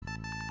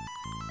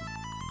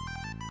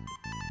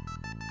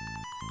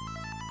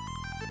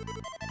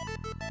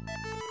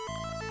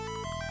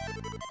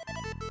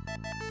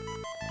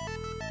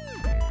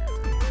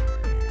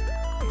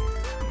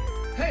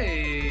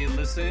Hey,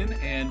 listen,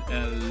 and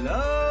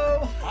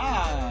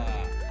aloha!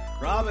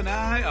 Rob and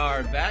I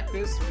are back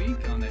this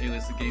week on the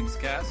A-List of Games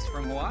cast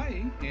from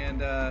Hawaii, and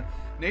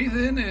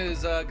Nathan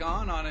is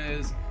gone on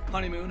his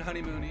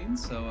honeymooning,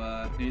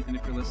 so Nathan,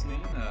 if you're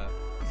listening,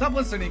 stop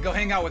listening, go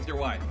hang out with your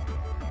wife.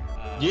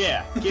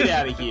 Yeah, get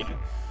out of here.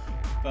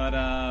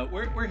 But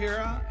we're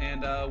here,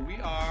 and we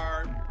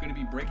are going to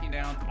be breaking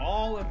down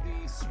all of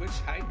the Switch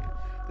hype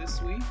this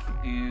week,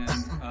 and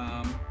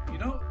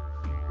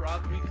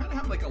Rob, we kind of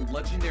have like a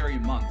legendary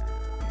month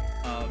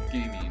of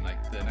gaming,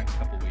 like the next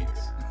couple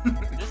weeks.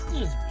 This is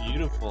just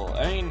beautiful.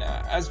 I mean,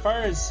 as far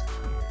as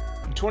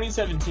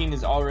 2017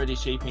 is already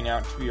shaping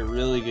out to be a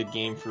really good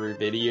game for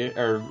video,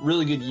 or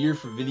really good year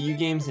for video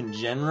games in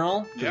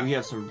general. Yeah. We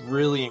have some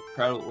really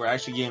incredible. We're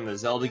actually getting a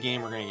Zelda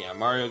game. We're going to get a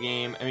Mario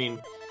game. I mean,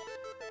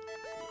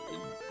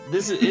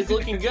 it's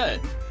looking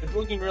good. It's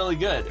looking really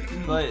good.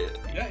 But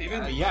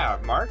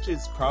March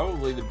is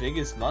probably the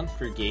biggest month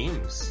for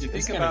games. You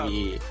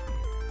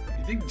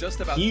think just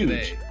about huge.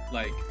 Today,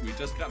 like we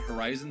just got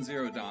Horizon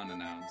Zero Dawn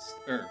announced,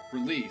 or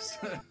released.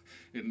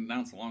 It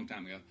announced a long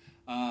time ago,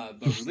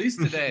 but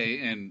released today,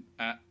 and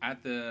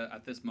at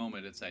this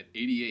moment, it's at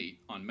 88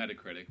 on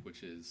Metacritic,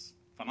 which is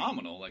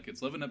phenomenal. Like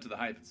it's living up to the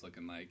hype. It's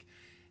looking like,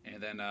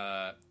 and then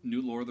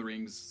new Lord of the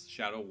Rings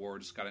Shadow War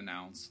just got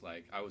announced.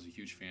 Like I was a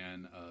huge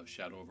fan of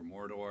Shadow over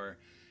Mordor.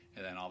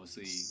 And then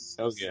obviously,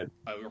 so good.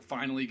 We're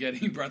finally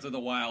getting Breath of the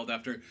Wild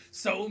after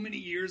so many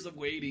years of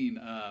waiting.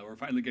 We're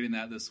finally getting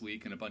that this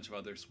week, and a bunch of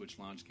other Switch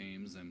launch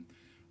games, and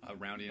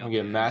rounding out. We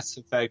get Mass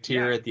Effect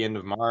here at the end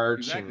of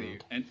March. Exactly,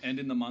 and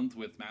ending the month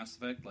with Mass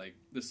Effect. Like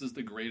this is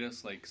the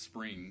greatest like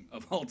spring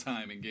of all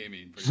time in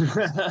gaming.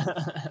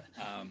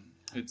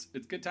 It's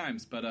good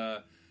times,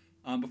 but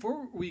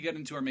before we get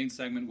into our main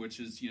segment, which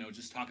is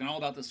just talking all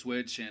about the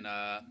Switch and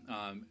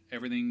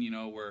everything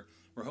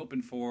we're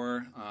hoping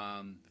for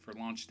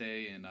launch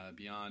day and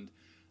beyond.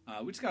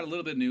 We just got a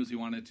little bit of news we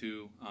wanted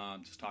to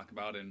just talk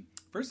about. And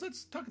first,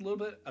 let's talk a little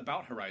bit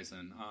about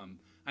Horizon.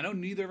 I know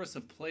neither of us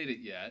have played it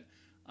yet,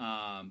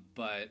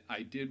 but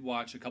I did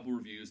watch a couple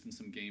reviews and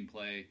some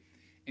gameplay,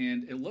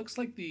 and it looks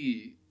like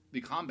the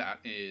combat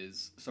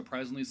is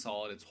surprisingly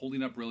solid. It's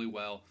holding up really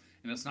well,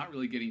 and it's not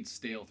really getting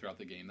stale throughout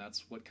the game.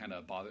 That's what kind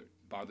of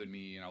bothered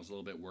me, and I was a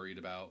little bit worried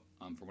about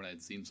from what I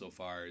had seen so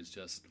far, is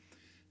just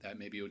that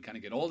maybe it would kind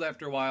of get old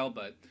after a while.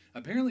 But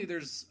apparently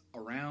there's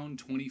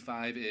around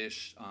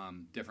 25-ish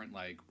different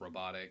like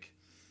robotic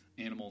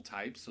animal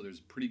types, so there's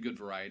pretty good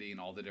variety in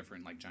all the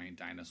different like giant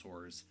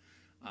dinosaurs,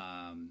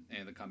 and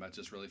the combat's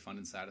just really fun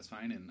and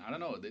satisfying. And I don't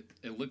know,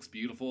 it looks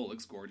beautiful, it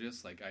looks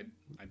gorgeous. Like I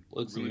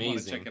looks really amazing.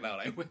 want to check it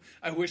out.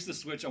 I wish the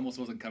Switch almost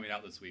wasn't coming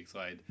out this week, so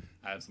I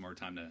have some more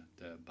time to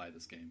buy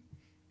this game.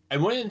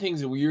 And one of the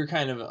things that we were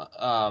kind of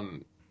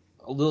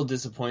a little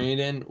disappointed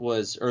in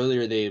was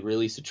earlier they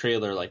released a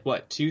trailer, like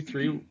what, 2,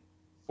 3,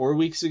 4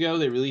 weeks ago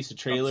they released a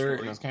trailer,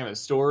 and it was kind of a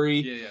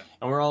story. Yeah.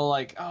 And we're all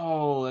like,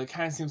 oh, it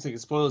kind of seems like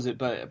it spoils it,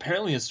 but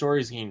apparently the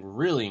story is getting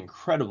really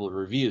incredible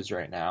reviews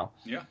right now.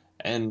 Yeah.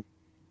 And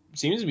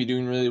seems to be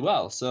doing really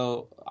well.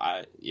 So,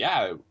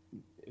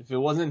 if it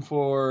wasn't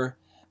for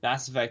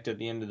Mass Effect at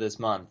the end of this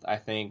month, I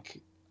think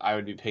I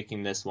would be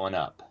picking this one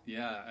up.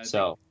 Yeah, I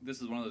think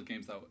this is one of those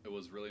games that it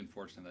was really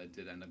unfortunate that it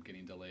did end up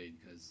getting delayed,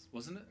 because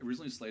wasn't it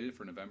originally slated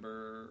for November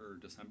or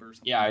December or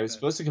something? Yeah, it was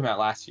supposed to come out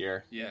last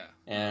year. Yeah,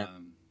 and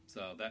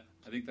so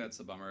I think that's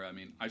a bummer. I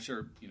mean, I'm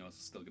sure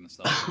it's still going to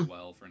sell pretty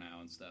well for now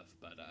and stuff,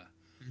 but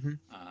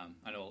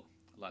I know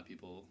a lot of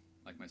people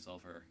like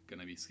myself are going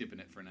to be skipping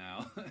it for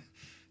now,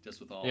 just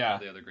with all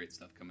the other great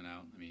stuff coming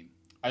out. I mean,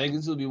 I think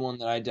this will be one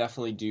that I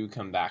definitely do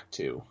come back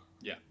to.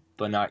 Yeah,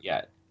 but not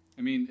yet.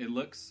 I mean,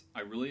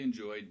 I really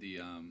enjoyed the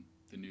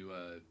new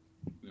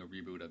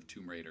reboot of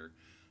Tomb Raider.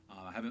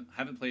 I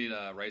haven't played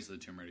Rise of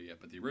the Tomb Raider yet,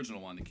 but the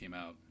original one that came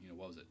out,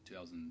 what was it,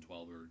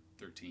 2012 or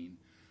 13?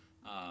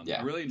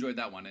 I really enjoyed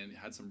that one, and it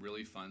had some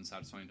really fun,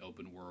 satisfying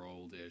open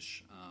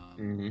world-ish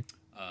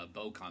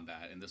bow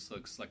combat. And this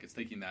looks like it's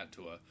taking that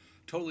to a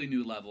totally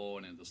new level,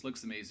 and this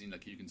looks amazing.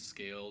 Like you can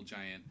scale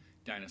giant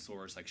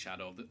dinosaurs like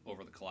Shadow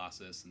over the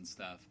Colossus and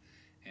stuff,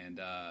 and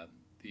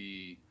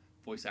the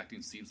voice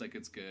acting seems like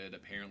it's good.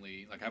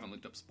 Apparently, like I haven't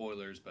looked up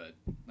spoilers, but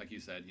like you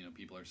said,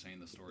 people are saying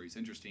the story's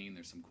interesting.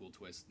 There's some cool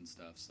twists and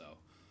stuff. So,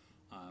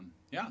 I'm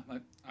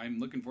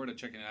looking forward to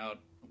checking it out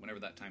whenever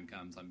that time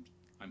comes.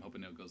 I'm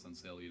hoping it goes on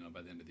sale,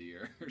 by the end of the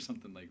year or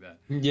something like that.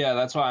 Yeah,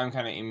 that's what I'm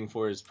kind of aiming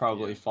for. Is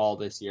probably fall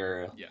this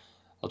year. Yeah,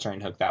 I'll try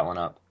and hook that one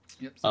up.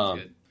 Yep,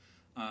 sounds good.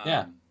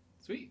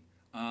 Sweet.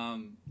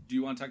 Do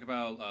you want to talk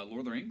about Lord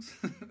of the Rings?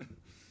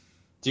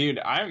 Dude,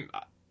 I'm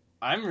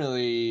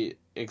really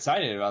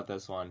excited about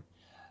this one.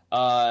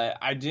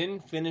 I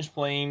didn't finish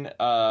playing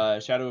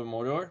Shadow of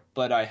Mordor,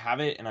 but I have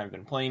it, and I've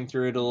been playing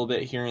through it a little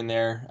bit here and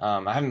there.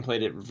 I haven't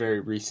played it very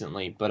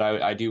recently, but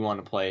I do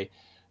want to play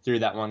through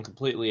that one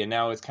completely. And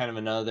now it's kind of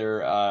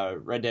another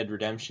Red Dead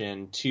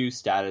Redemption 2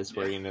 status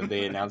where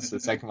they announced the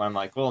second one. I'm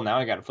like, well, now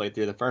I got to play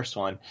through the first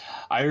one.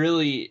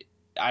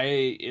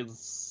 It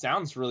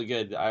sounds really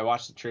good. I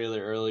watched the trailer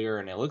earlier,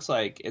 and it looks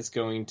like it's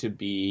going to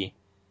be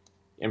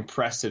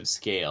impressive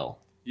scale.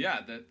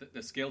 Yeah,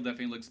 the scale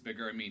definitely looks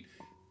bigger. I mean,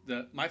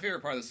 my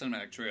favorite part of the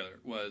cinematic trailer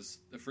was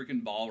the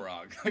freaking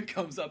Balrog that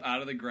comes up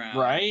out of the ground.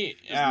 Right?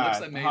 Just Yeah, looks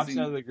it amazing. pops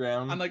out of the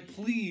ground. I'm like,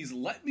 please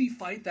let me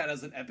fight that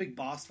as an epic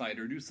boss fight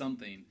or do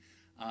something.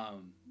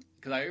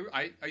 Because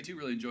I too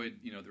really enjoyed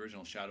the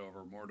original Shadow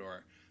over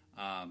Mordor,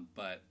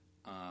 but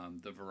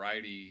the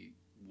variety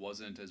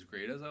wasn't as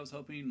great as I was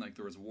hoping. Like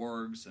there was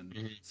wargs and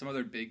some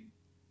other big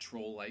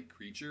troll-like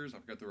creatures. I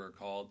forgot what they were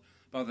called.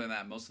 But other than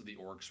that, most of the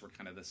orcs were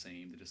kind of the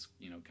same. They just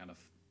kind of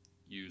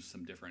used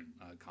some different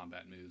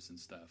combat moves and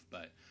stuff.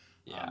 But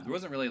there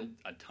wasn't really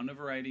a ton of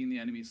variety in the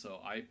enemies. So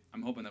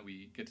I'm hoping that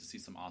we get to see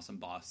some awesome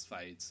boss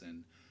fights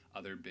and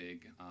other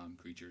big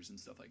creatures and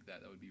stuff like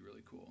that. That would be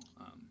really cool.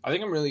 I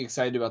think I'm really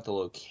excited about the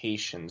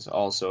locations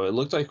also. It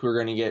looked like we were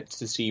going to get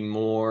to see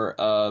more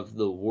of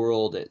the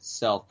world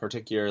itself,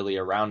 particularly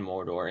around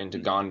Mordor, into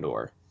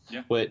Gondor.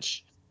 Yeah.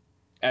 Which,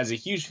 as a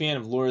huge fan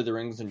of Lord of the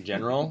Rings in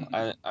general,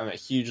 I'm a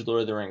huge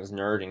Lord of the Rings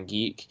nerd and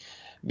geek.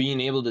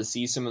 Being able to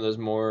see some of those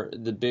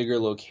the bigger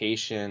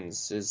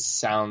locations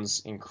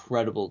sounds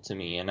incredible to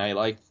me. And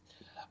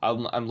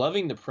I'm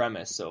loving the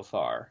premise so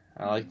far.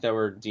 I like that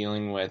we're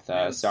dealing with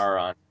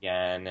Sauron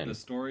again. And the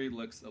story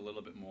looks a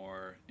little bit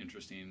more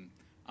interesting.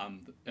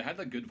 It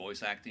had good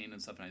voice acting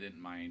and stuff, and I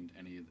didn't mind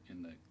any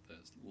in the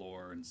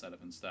lore and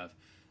setup and stuff.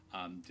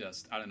 I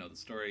don't know, the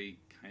story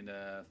kind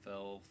of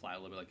fell flat a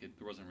little bit.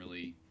 There wasn't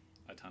really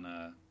a ton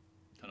of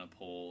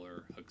pull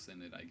or hooks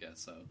in it, I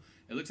guess. So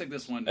it looks like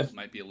this one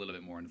might be a little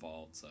bit more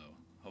involved. So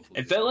hopefully,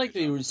 it felt like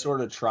they were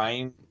sort of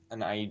trying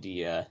an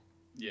idea.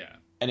 Yeah.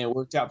 And it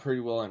worked out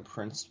pretty well in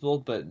principle,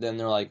 but then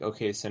they're like,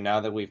 okay, so now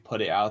that we've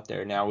put it out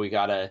there, now we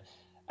got to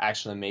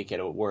actually make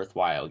it a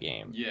worthwhile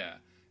game. Yeah,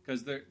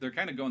 because they're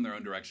kind of going their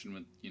own direction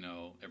with,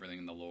 everything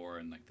in the lore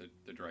and,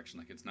 the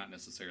direction. It's not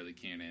necessarily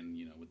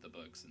canon, with the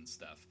books and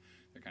stuff.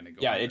 They're kind of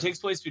going... Yeah, it takes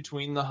place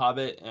between The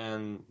Hobbit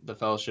and The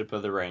Fellowship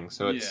of the Ring,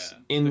 so it's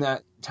in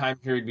that time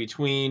period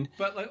between.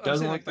 But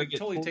doesn't look like they're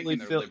totally taking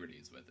their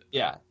liberties with it.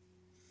 Yeah.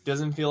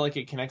 Doesn't feel like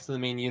it connects to the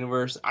main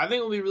universe. I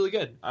think it'll be really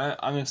good.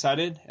 I'm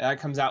excited. That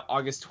comes out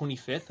August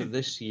 25th of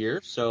this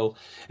year. So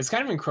it's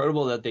kind of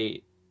incredible that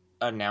they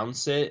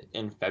announce it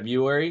in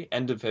February,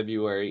 end of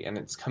February, and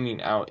it's coming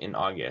out in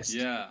August.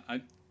 Yeah,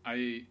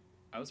 I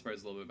was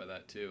surprised a little bit by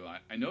that too.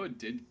 I know it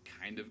did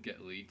kind of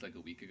get leaked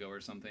a week ago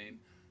or something.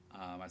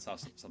 I saw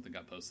something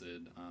got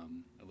posted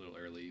a little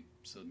early,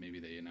 so maybe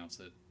they announced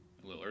it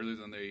a little earlier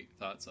than they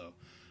thought. So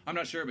I'm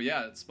not sure, but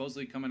yeah, it's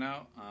supposedly coming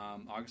out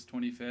August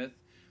 25th.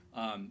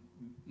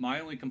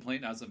 My only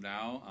complaint as of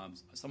now,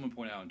 someone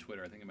pointed out on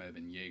Twitter, I think it might have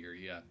been Jaeger,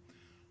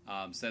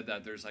 said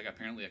that there's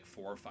apparently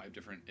 4 or 5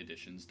 different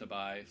editions to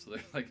buy. So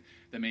there's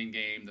the main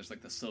game, there's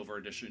the silver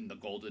edition, the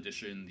gold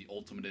edition, the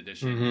ultimate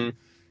edition.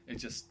 Mm-hmm.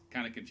 It's just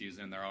kind of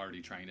confusing. They're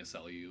already trying to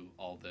sell you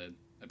all the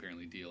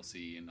apparently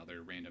DLC and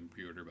other random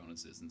pre-order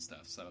bonuses and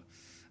stuff. So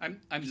I'm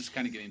just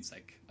kind of getting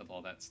sick of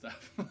all that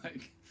stuff.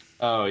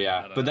 Oh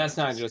yeah, but that's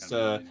not just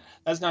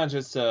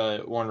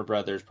a Warner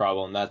Brothers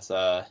problem. That's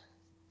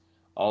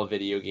all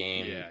video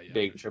game,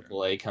 big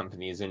AAA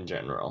companies in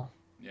general.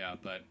 Yeah,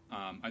 but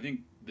I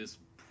think this,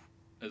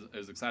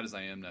 as excited as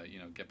I am to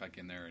get back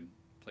in there and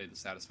play the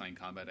satisfying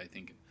combat, I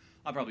think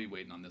I'll probably be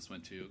waiting on this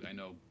one too. I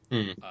know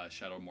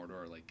Shadow of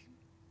Mordor,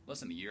 less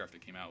than a year after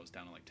it came out, was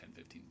down to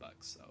 $10-15.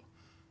 So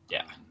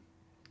yeah,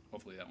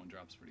 hopefully that one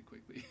drops pretty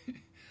quickly.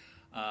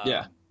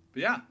 Yeah.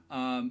 But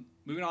yeah,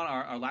 moving on,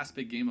 our last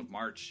big game of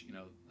March.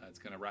 It's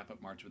going to wrap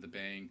up March with a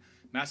bang.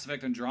 Mass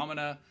Effect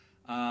Andromeda.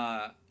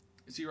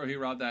 Zero here,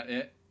 Rob, that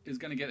it is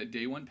going to get a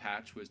day one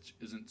patch, which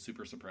isn't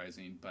super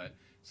surprising, but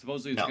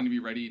supposedly it's going to be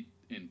ready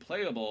and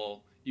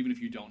playable even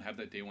if you don't have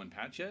that day one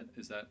patch yet.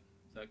 Is that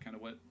kind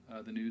of what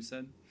the news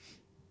said?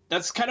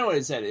 That's kind of what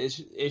it said.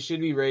 It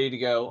should be ready to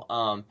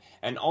go.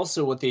 And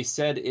also what they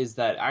said is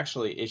that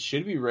actually it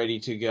should be ready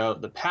to go.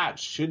 The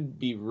patch should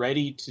be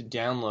ready to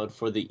download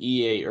for the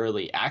EA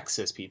Early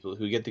Access people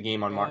who get the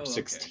game on March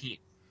 16th.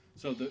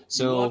 So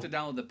you'll have to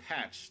download the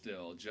patch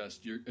still.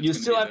 You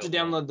still have to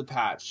download the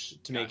patch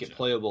to make it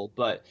playable,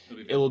 but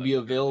it will be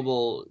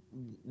available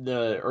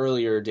the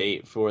earlier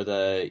date for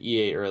the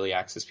EA Early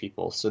Access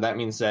people. So that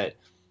means that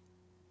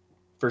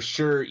for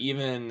sure,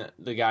 even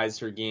the guys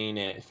who are getting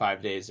it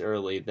 5 days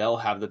early, they'll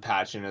have the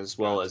patch, and as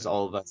well as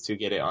all of us who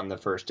get it on the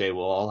first day,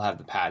 we'll all have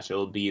the patch.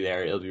 It'll be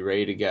there. It'll be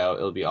ready to go.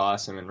 It'll be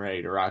awesome and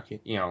ready to rock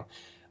it,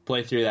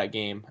 play through that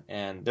game.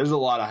 And there's a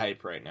lot of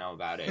hype right now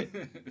about it.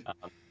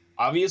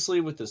 Obviously,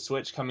 with the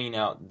Switch coming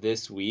out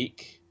this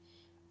week,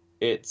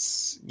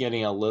 it's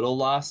getting a little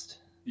lost.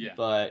 Yeah,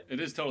 but it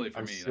is totally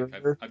for me. Sure,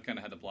 I've kind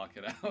of had to block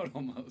it out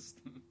almost.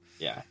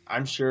 Yeah,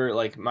 I'm sure,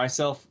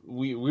 myself,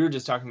 we were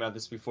just talking about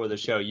this before the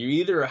show. You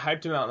either are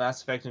hyped about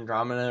Mass Effect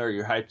Andromeda or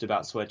you're hyped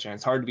about Switch, and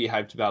it's hard to be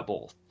hyped about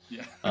both.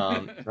 Yeah.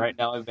 Right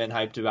now I've been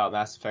hyped about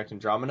Mass Effect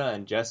Andromeda,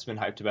 and Jeff's been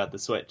hyped about the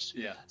Switch.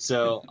 Yeah.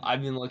 So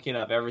I've been looking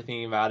up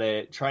everything about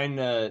it,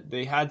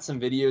 they had some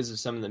videos of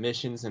some of the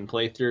missions and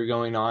playthrough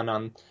going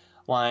on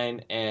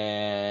line,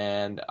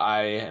 and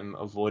I am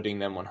avoiding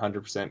them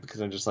 100%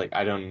 because I'm just like,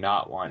 I do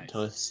not want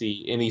to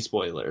see any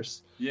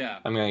spoilers. Yeah.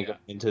 I'm going to go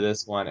into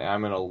this one, and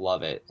I'm going to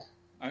love it.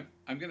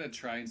 I'm going to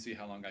try and see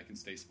how long I can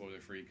stay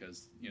spoiler-free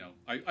because,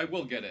 I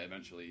will get it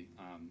eventually.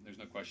 There's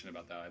no question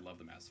about that. I love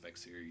the Mass Effect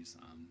series.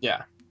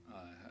 Yeah.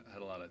 I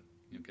had a lot of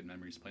good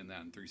memories playing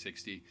that in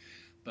 360.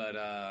 But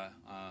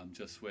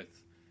just with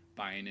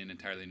buying an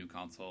entirely new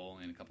console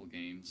and a couple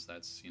games,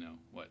 that's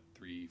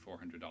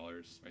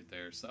 $300-$400 right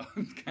there. So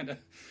I'm kind of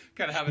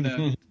having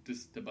to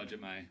just to budget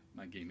my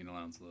gaming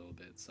allowance a little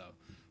bit. So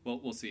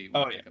we'll see.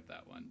 We'll pick up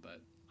that one, but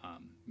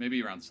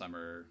maybe around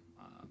summer,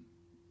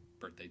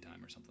 birthday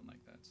time or something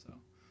like that. So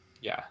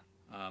yeah,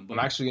 but I'm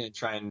actually going to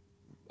try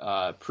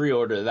and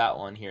pre-order that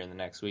one here in the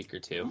next week or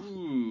two.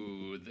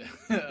 Ooh,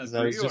 I was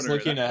just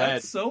looking ahead.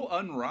 That's so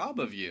un-Rob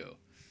of you.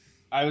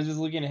 I was just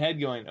looking ahead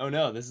going, oh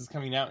no, this is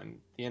coming out in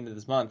the end of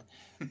this month.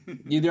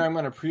 Either I'm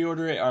going to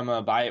pre-order it or I'm going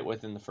to buy it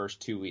within the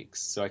first 2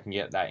 weeks so I can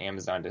get that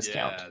Amazon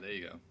discount. Yeah, there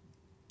you go.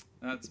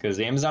 That's because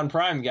Amazon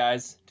Prime,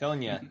 guys,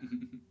 telling you,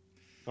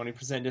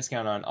 20%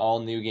 discount on all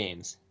new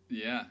games.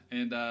 Yeah,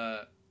 and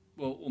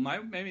well, my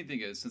main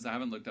thing is, since I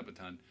haven't looked up a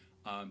ton,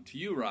 to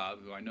you, Rob,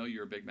 who I know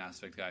you're a big Mass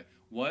Effect guy,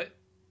 what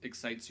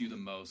excites you the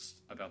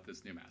most about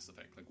this new Mass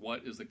Effect? Like,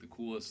 what is the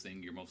coolest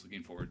thing you're most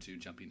looking forward to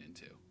jumping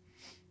into?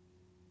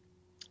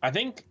 I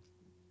think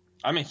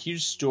I'm a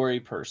huge story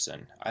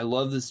person. I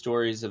love the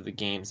stories of the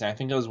games, and I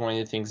think that was one of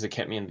the things that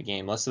kept me in the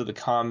game. Less of the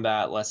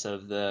combat, less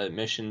of the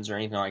missions or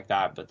anything like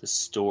that, but the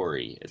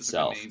story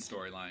itself. Just the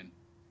main storyline.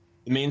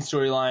 The main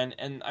storyline,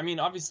 and I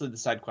mean, obviously the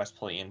side quests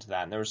play into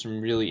that, and there were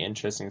some really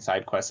interesting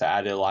side quests that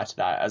added a lot to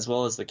that, as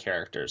well as the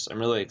characters. I'm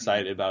really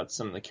excited about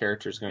some of the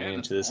characters going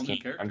into this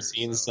game. I'm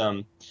seeing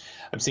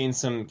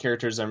some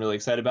characters I'm really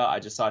excited about. I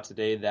just saw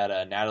today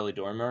that Natalie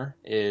Dormer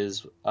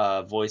is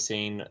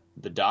voicing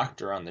the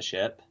Doctor on the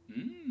ship.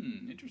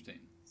 Interesting.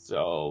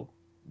 So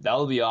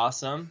that'll be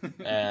awesome,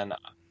 and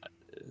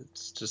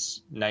it's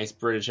just nice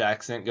British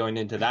accent going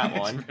into that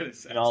one,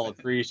 and I'll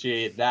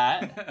appreciate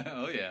that.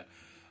 Oh yeah.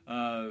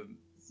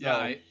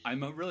 Yeah,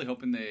 I'm really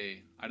hoping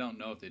I don't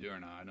know if they do or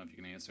not. I don't know if you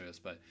can answer this,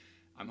 but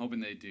I'm hoping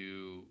they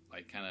do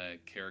like kind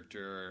of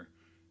character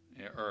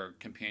or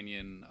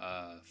companion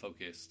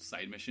focused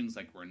side missions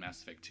like we're in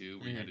Mass Effect 2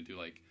 where you had to do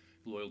like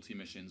loyalty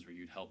missions where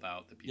you'd help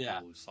out the people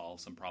who solve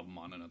some problem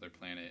on another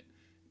planet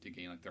to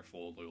gain like their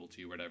full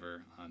loyalty or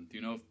whatever. Do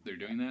you know if they're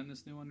doing that in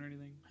this new one or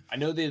anything? I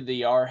know that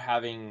they are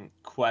having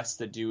quests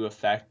that do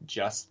affect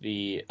just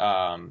the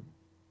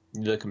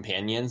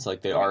companions,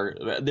 like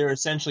they're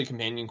essentially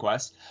companion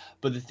quests,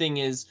 but the thing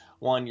is,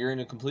 one, you're in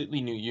a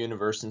completely new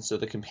universe, and so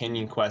the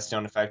companion quests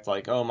don't affect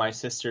like, oh, my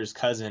sister's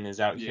cousin is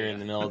out here in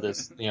the middle of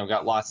this,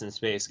 got lost in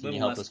space, can you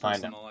help us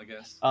find him? I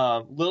guess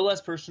a little less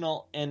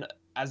personal, and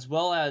as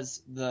well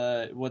as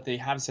what they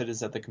have said is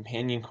that the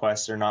companion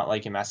quests are not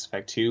like in Mass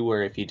Effect 2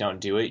 where if you don't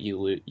do it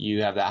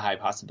you have that high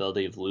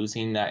possibility of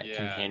losing that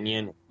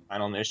companion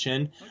final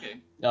mission. Okay.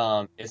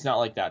 It's not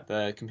like that.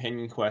 The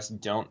companion quests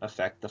don't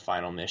affect the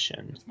final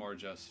mission. It's more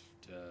just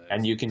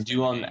and you can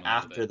do them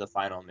after the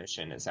final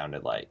mission, it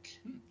sounded like.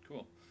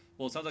 Cool.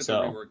 Well, it sounds like they're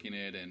reworking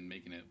it and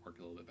making it work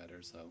a little bit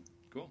better, so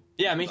cool.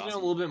 Yeah, making it a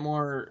little bit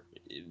more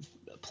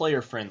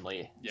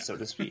player-friendly, so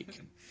to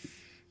speak.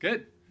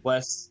 Good.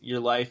 Less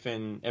your life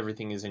and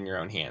everything is in your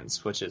own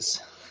hands, which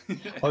is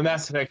what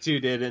Mass Effect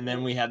 2 did, and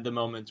then we had the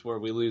moments where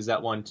we lose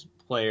that one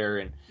player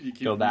and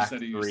go back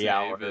 3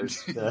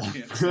 hours. Because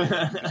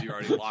you're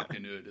already locked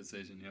into a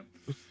decision.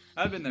 Yep,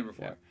 I've been there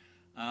before.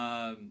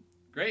 Yeah.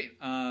 Great.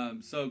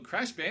 So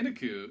Crash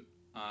Bandicoot,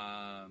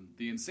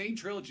 the Insane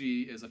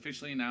Trilogy is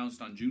officially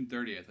announced on June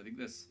 30th. I think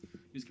this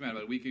news came out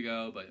about a week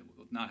ago, but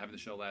with not having the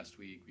show last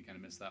week, we kind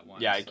of missed that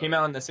one. Yeah, it came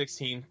out on the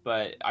 16th,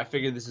 but I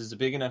figured this is a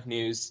big enough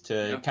news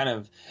to kind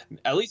of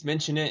at least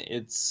mention it.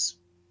 It's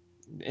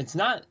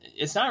not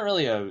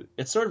really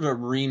it's sort of a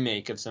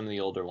remake of some of the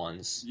older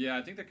ones. Yeah,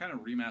 I think they're kind of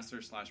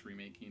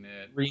remaster/remaking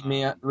it.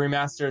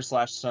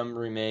 Remaster/some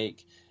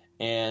remake.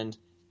 And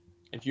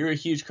if you're a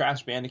huge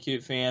Crash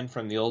Bandicoot fan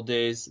from the old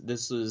days,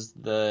 this was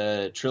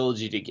the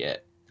trilogy to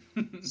get.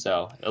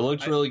 So it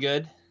looked really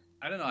good.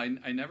 I don't know.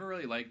 I never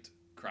really liked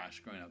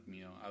Crash growing up.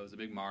 I was a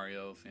big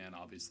Mario fan,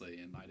 obviously,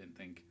 and I didn't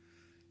think,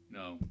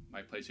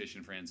 my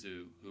PlayStation friends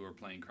who were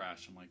playing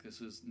Crash, I'm like,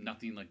 this is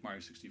nothing like Mario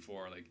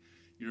 64. Like,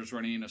 you're just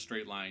running in a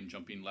straight line,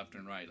 jumping left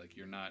and right. Like,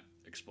 you're not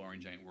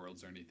exploring giant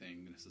worlds or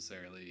anything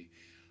necessarily.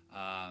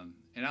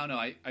 And I don't know.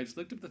 I just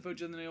looked up the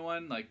footage of the new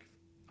one. Like,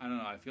 I don't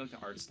know. I feel like the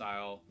art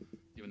style,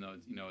 even though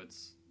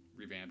it's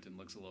revamped and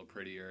looks a little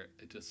prettier,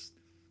 it just,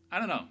 I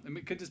don't know. I mean,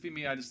 it could just be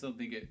me. I just don't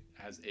think it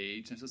has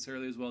aged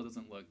necessarily as well. It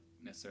doesn't look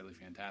necessarily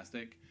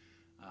fantastic.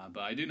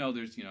 But I do know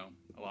there's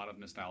a lot of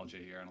nostalgia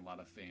here and a lot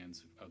of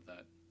fans of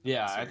that.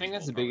 Yeah, I think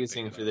that's the biggest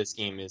thing for this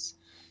game is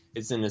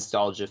it's the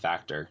nostalgia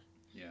factor.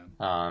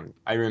 Yeah.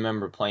 I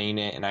remember playing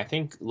it, and I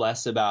think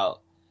less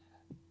about.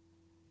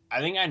 I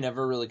think I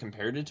never really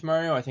compared it to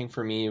Mario. I think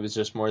for me it was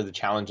just more the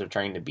challenge of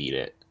trying to beat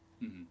it.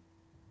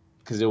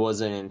 Because it was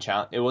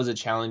a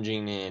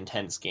challenging and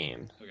intense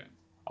game. Okay.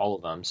 All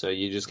of them. So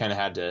you just kind of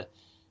had to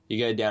you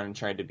go down and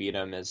try to beat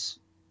him as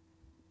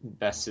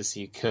best as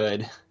you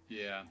could.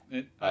 Yeah,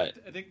 But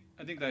I think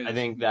that is, I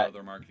think that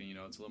their marketing.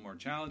 It's a little more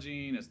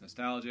challenging. It's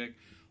nostalgic.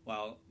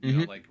 While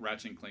mhm. like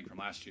Ratchet and Clank from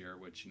last year,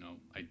 which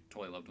I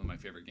totally loved, one of my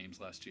favorite games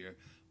last year,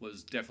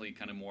 was definitely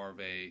kind of more of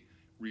a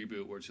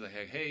reboot where it's like,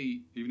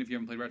 hey, even if you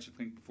haven't played Ratchet and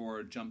Clank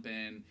before, jump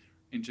in,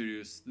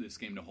 introduce this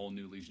game to a whole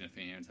new legion of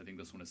fans. I think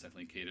this one is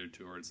definitely catered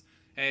towards,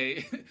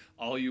 hey,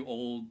 all you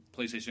old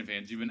PlayStation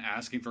fans, you've been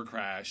asking for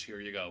Crash.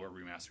 Here you go. We're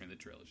remastering the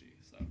trilogy.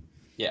 So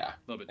yeah, a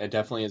little bit. it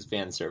definitely is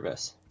fan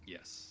service.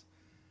 Yes.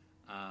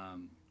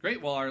 Great.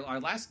 Well,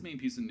 our last main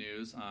piece of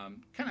news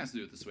kind of has to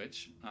do with the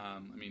Switch. I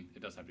mean,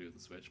 it does have to do with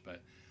the Switch,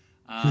 but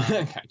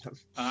Kind of.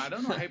 I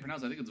don't know how you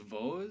pronounce it. I think it's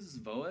Voez.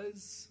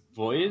 Voice?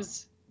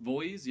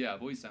 Voice. Yeah,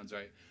 Voice sounds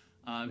right.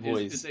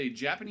 Voice. It's a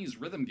Japanese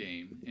rhythm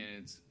game,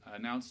 and it's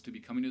announced to be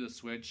coming to the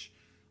Switch.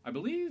 I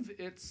believe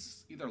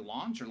it's either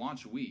launch or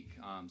launch week.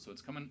 So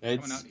it's coming out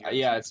It's here.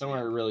 yeah, it's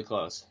somewhere really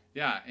close.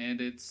 Yeah, and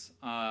it's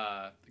it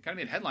kind of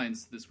made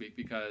headlines this week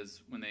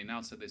because when they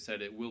announced it, they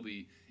said it will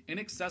be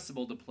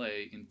inaccessible to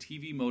play in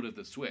TV mode of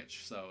the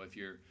Switch. So if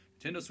your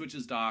Nintendo Switch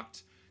is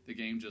docked, the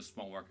game just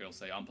won't work. It'll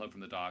say unplug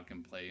from the dock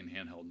and play in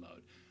handheld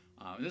mode.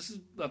 And this is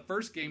the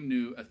first game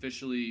to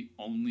officially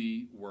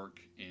only work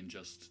in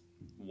just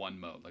one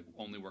mode, like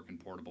only work in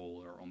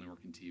portable or only work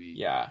in TV.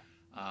 Yeah.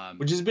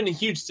 Which has been a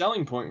huge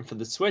selling point for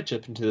the Switch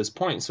up until this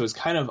point. So it's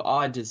kind of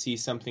odd to see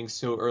something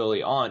so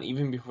early on,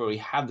 even before we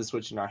have the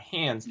Switch in our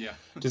hands,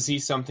 to see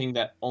something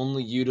that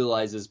only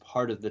utilizes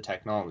part of the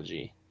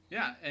technology.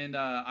 Yeah, and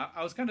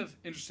I was kind of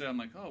interested. I'm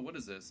like, oh, what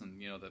is this?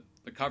 And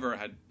the cover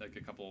had like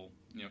a couple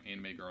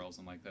anime girls.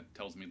 I'm like, that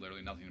tells me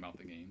literally nothing about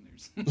the game.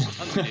 There's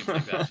tons of games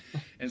like that.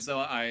 And so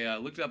I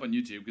looked it up on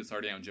YouTube because it's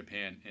already out in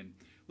Japan. And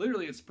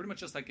literally, it's pretty much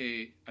just like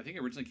I think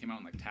it originally came out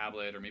on like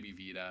tablet or maybe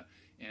Vita,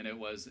 and it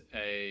was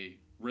a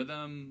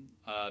rhythm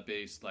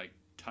based like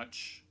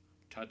touch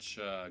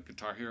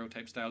Guitar Hero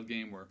type style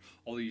game where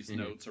all these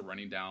notes are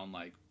running down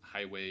like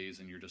highways,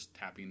 and you're just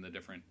tapping the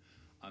different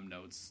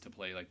notes to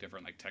play like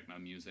different like techno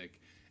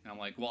music. And I'm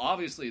like, well,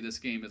 obviously this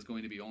game is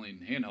going to be only in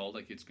handheld.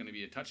 Like it's going to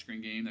be a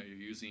touchscreen game that you're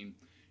using,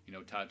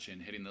 touch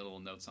and hitting the little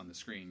notes on the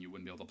screen. You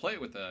wouldn't be able to play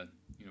it with a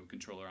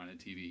controller on a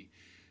TV.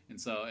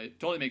 And so it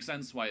totally makes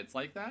sense why it's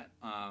like that.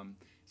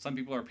 Some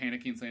people are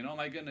panicking, saying, "Oh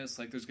my goodness,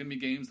 like there's going to be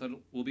games that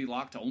will be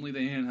locked to only the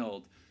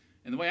handheld."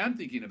 And the way I'm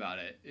thinking about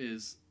it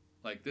is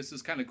like this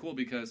is kind of cool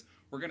because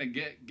we're going to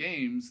get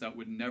games that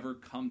would never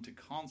come to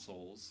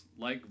consoles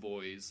like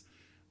Voice.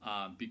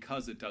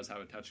 Because it does have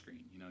a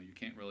touchscreen. You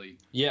can't really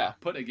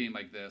put a game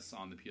like this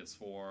on the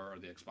PS4 or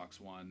the Xbox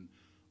One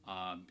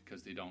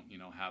because they don't,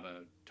 have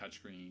a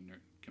touchscreen or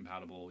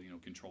compatible,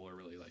 controller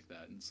really like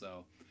that. And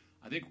so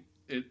I think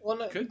it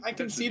could. I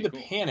can see the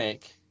cool.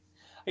 panic.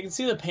 I can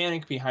see the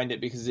panic behind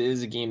it because it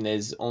is a game that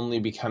is only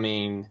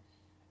becoming.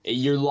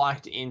 You're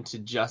locked into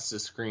just a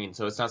screen,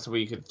 so it's not something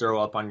you could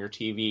throw up on your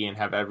TV and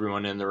have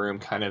everyone in the room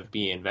kind of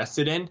be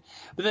invested in.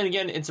 But then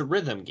again, it's a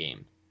rhythm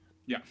game.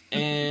 Yeah.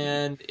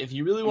 And if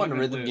you really want a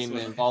rhythm game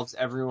that involves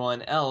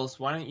everyone else,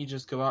 why don't you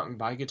just go out and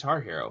buy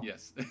Guitar Hero?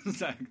 Yes,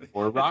 exactly.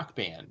 Or Rock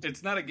Band.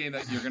 It's not a game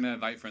that you're going to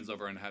invite friends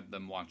over and have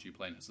them watch you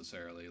play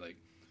necessarily. Like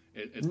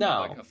it's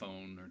more like a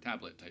phone or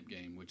tablet type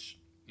game, which,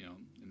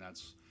 and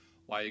that's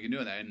why you can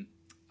do that. And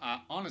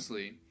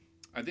honestly,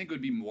 I think it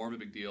would be more of a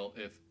big deal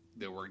if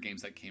there were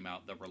games that came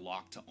out that were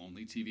locked to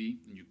only TV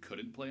and you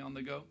couldn't play on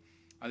the go.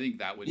 I think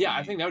that would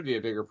I think that would be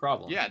a bigger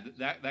problem. Yeah,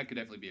 that could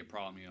definitely be a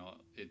problem.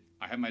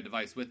 I have my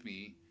device with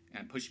me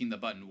and pushing the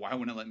button. Why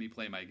wouldn't it let me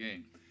play my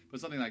game?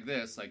 But something like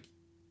this, like,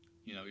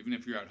 even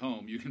if you're at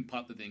home, you can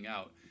pop the thing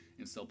out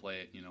and still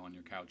play it, on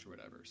your couch or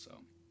whatever. So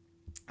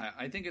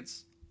I think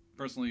it's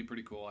personally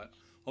pretty cool.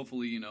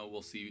 Hopefully,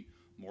 we'll see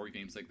more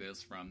games like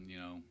this from,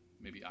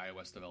 maybe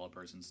iOS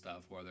developers and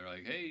stuff where they're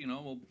like, hey,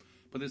 we'll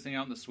put this thing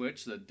out on the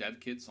Switch. The dev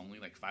kit's only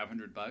like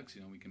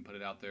 $500. We can put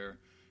it out there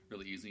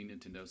really easy.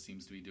 Nintendo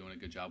seems to be doing a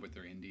good job with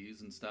their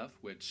indies and stuff,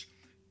 which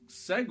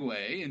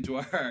segue into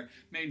our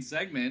main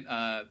segment.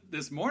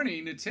 This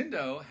morning,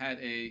 Nintendo had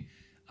a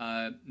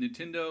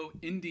Nintendo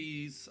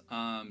Indies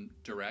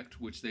Direct,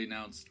 which they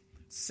announced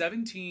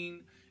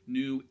 17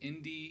 new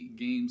indie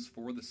games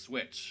for the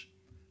Switch.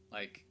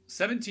 Like,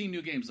 17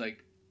 new games.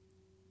 Like,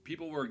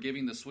 people were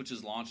giving the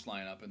Switch's launch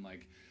lineup and,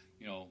 like,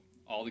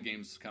 all the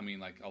games coming,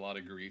 like, a lot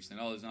of grief,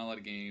 saying, oh, there's not a lot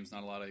of games,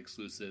 not a lot of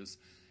exclusives.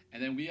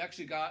 And then we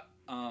actually got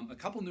a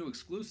couple new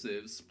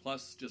exclusives,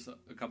 plus just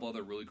a couple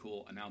other really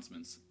cool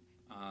announcements.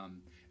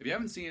 If you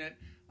haven't seen it,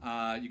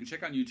 you can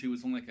check on YouTube.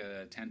 It's only like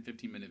a 10,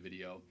 15-minute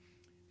video.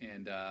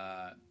 And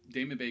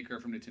Damon Baker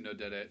from Nintendo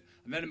did it.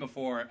 I met him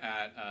before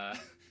at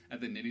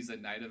the Nitties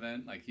at Night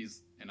event. Like,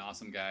 he's an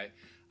awesome guy.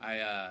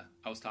 I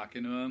was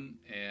talking to him,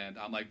 and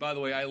I'm like, by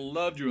the way, I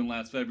loved you in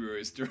last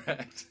February's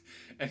Direct.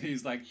 And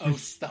he's like, oh,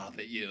 stop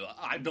it, you.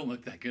 I don't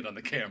look that good on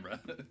the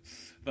camera.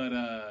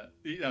 But,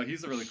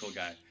 he's a really cool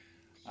guy.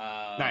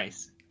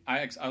 Nice.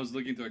 I was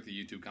looking through like the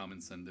YouTube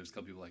comments, and there's a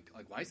couple people like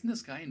why isn't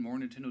this guy in more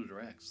Nintendo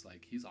Directs?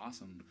 Like, he's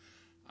awesome.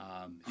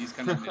 He's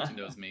kind of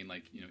Nintendo's main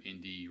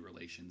indie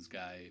relations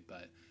guy,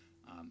 but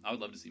I would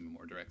love to see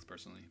more directs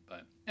personally.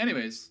 But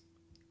anyways,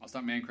 I'll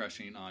stop man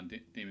crushing on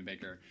Damon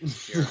Baker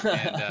here.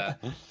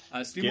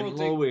 And SteamWorld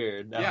Dig,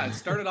 weird. Yeah, it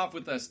started off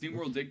with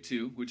SteamWorld Dig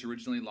 2, which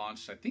originally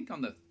launched, I think,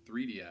 on the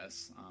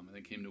 3DS, and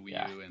then came to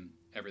Wii U and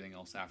everything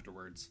else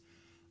afterwards.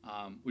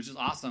 Which is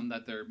awesome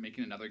that they're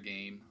making another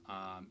game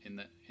in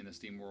the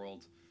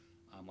SteamWorld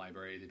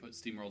library. They put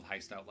SteamWorld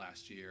Heist out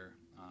last year,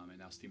 and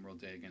now SteamWorld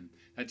Dig, and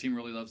that team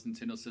really loves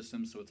Nintendo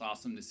systems, so it's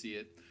awesome to see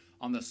it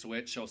on the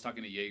Switch. I was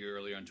talking to Jaeger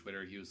earlier on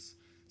Twitter. He was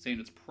saying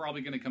it's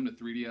probably going to come to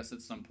 3DS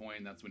at some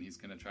point. That's when he's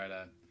going to try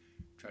to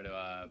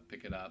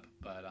pick it up.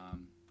 But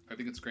I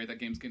think it's great that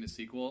game's getting a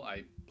sequel.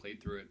 I played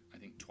through it, I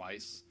think,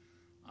 twice.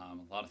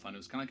 A lot of fun. It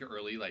was kind of like an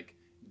early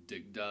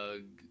Dig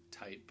Dug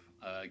type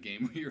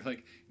game where you're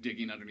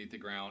digging underneath the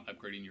ground,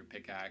 upgrading your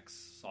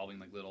pickaxe,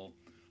 solving little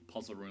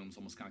puzzle rooms,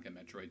 almost kind of like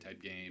a Metroid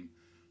type game.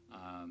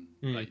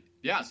 But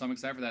yeah, so I'm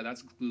excited for that.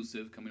 That's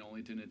exclusive, coming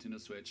only to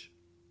Nintendo Switch.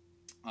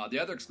 The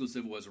other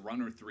exclusive was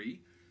Runner 3,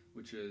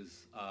 which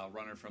is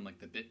Runner from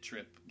the Bit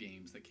Trip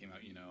games that came out,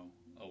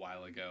 a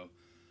while ago.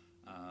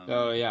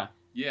 Oh yeah.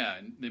 Yeah,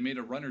 and they made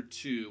a Runner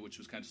 2, which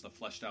was kind of just a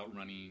fleshed out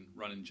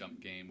run and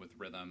jump game with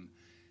rhythm.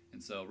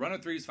 And so Runner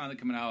 3 is finally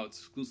coming out. It's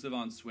exclusive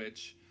on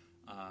Switch.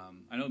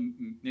 I know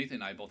Nathan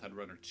and I both had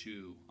Runner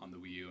 2 on the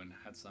Wii U and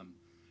had some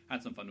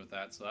fun with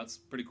that. So that's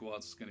pretty cool.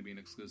 That's going to be an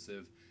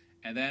exclusive.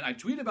 And then I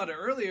tweeted about it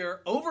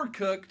earlier.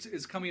 Overcooked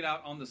is coming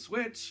out on the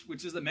Switch,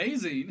 which is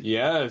amazing.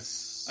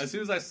 Yes. As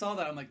soon as I saw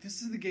that, I'm like,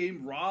 this is the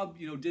game Rob,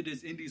 did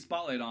his indie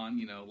spotlight on,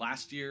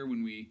 last year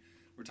when we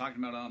were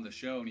talking about it on the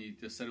show, and he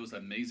just said it was an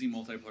amazing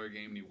multiplayer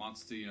game, and he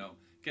wants to,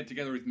 get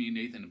together with me and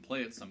Nathan and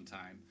play it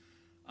sometime.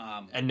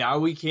 And now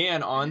we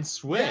can on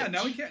Switch. Yeah,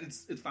 now we can.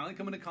 It's finally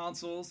coming to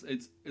consoles.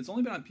 It's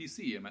only been on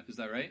PC. Is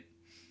that right?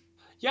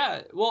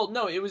 Yeah. Well,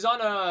 no, it was on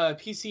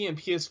PC and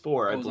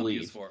PS4, I believe.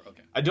 It was on PS4.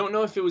 Okay. I don't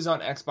know if it was on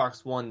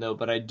Xbox One though,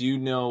 but I do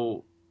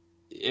know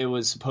it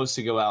was supposed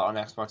to go out on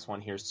Xbox One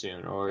here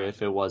soon. Or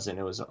if it wasn't,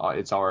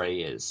 it's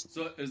already is.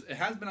 So it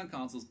has been on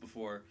consoles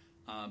before,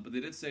 but they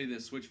did say the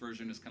Switch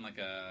version is kind of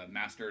like a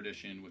Master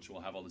Edition, which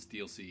will have all this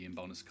DLC and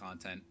bonus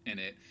content in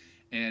it.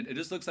 And it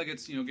just looks like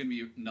it's going to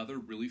be another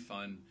really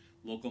fun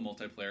local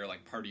multiplayer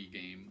party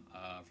game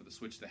for the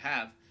Switch to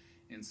have.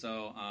 And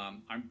so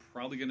I'm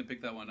probably going to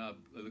pick that one up.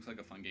 It looks like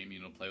a fun game,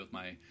 to play with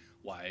my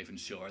wife and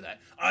show her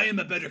that I am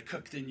a better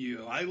cook than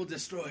you. I will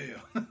destroy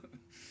you.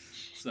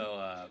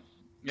 So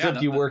yeah,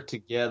 you work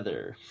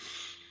together.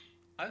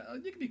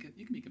 You can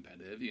be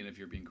competitive even if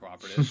you're being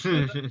cooperative.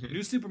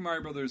 New Super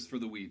Mario Brothers for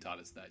the Wii taught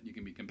us that you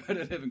can be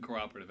competitive and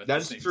cooperative at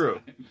the same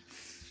time.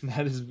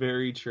 That is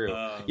very true.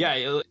 Yeah,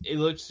 it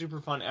looks super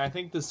fun. And I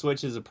think the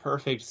Switch is a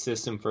perfect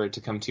system for it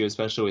to come to,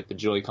 especially with the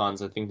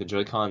Joy-Cons. I think the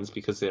Joy-Cons,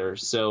 because they're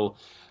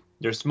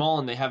small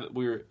and they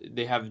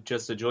have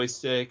just a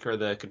joystick or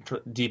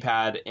the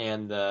D-pad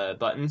and the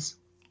buttons.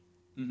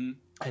 Mm-hmm.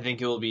 I think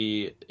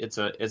it's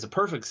a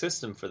perfect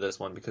system for this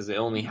one because it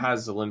only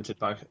has the limited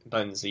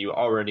buttons that you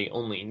already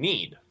only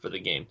need for the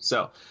game.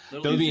 So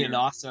it'll be an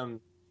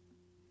awesome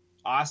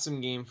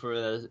game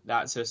for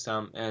that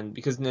system, and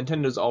because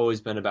Nintendo's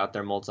always been about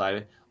their local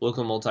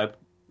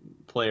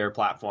multiplayer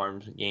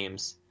platform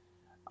games,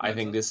 I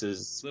think this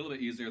is a little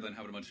bit easier than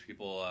having a bunch of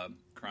people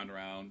crowd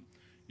around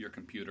your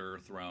computer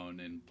throne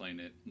and playing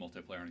it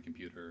multiplayer on a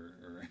computer.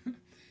 Or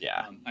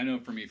yeah, I know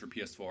for me for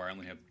PS4 I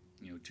only have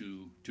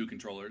two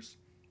controllers,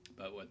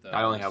 but with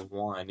I only have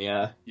one.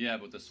 Yeah,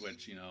 but with the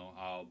Switch,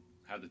 I'll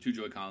have the two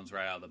Joy-Cons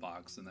right out of the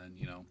box, and then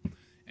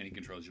any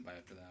controls you buy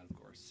after that, of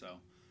course. So.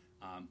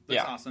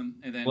 That's awesome.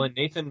 And then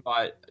Nathan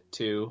bought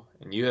 2,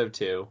 and you have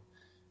 2,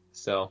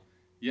 so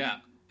yeah,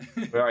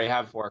 we already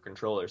have 4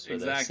 controllers for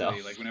exactly.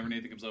 this. So. Whenever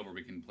Nathan comes over,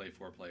 we can play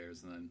 4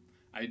 players. And then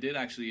I did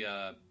actually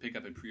pick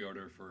up a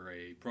pre-order for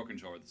a Pro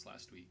Controller this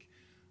last week.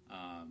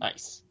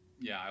 Nice.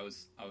 Yeah, I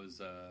was.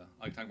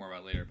 I can talk more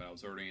about it later, but I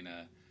was ordering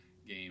a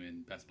game,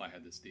 and Best Buy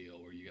had this deal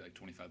where you get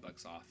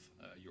 $25 off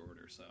your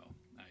order. So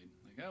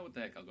what the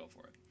heck, I'll go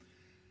for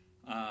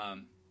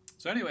it.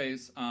 So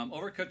anyways,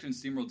 Overcooked and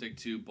SteamWorld Dig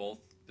 2 both.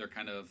 They're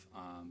kind of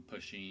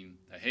pushing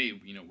that, hey,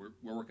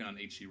 we're working on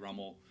HD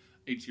Rumble.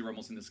 HD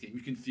Rumbles in this game.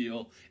 You can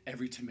feel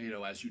every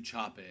tomato as you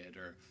chop it,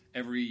 or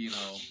every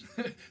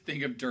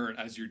thing of dirt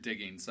as you're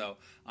digging. So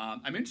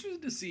I'm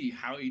interested to see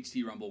how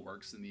HD Rumble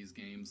works in these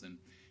games, and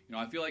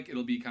I feel like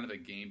it'll be kind of a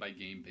game by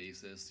game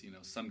basis.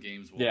 Some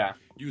games will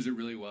use it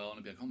really well, and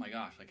it'll be like, oh my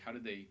gosh, how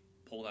did they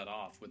pull that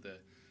off with the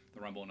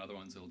Rumble? And other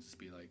ones it'll just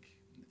be like,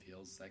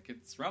 feels like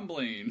it's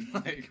rumbling,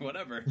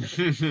 whatever.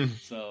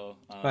 So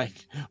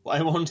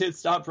why won't it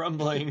stop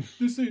rumbling?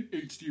 This ain't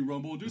HD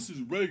Rumble, this is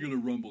regular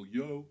Rumble,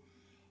 yo.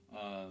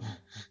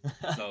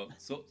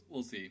 So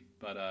we'll see.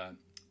 But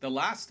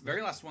the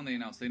very last one they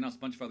announced a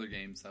bunch of other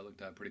games that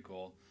looked pretty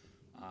cool.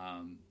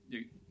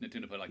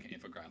 Nintendo put an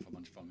infographic, a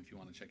bunch of them if you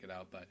want to check it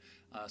out. But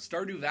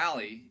Stardew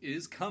Valley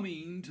is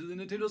coming to the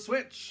Nintendo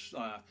Switch.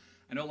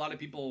 I know a lot of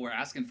people were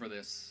asking for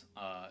this,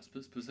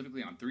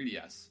 specifically on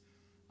 3DS.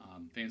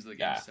 Fans of the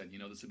game said,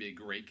 this would be a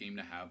great game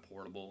to have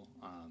portable.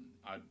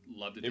 I'd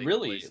love to take it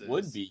places. It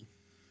would be.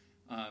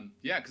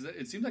 Because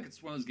it seems like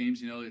it's one of those games,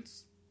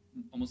 it's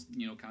almost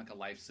kind of like a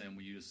life sim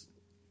where you just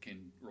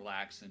can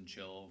relax and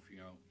chill,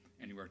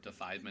 anywhere to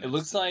 5 minutes. It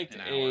looks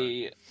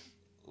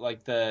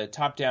like the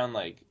top-down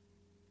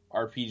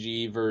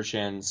RPG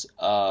versions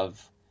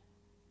of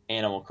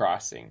Animal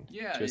Crossing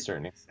to a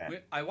certain extent.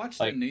 I watched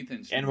the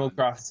Nathan stream Animal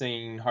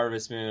Crossing,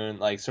 Harvest Moon,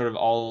 sort of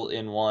all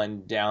in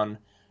one down.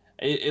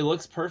 It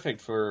looks perfect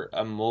for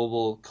a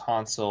mobile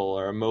console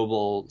or a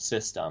mobile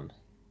system.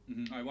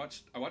 Mm-hmm. I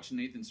watched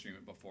Nathan stream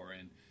it before,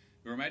 and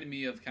it reminded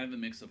me of kind of a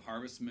mix of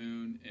Harvest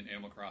Moon and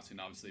Animal Crossing,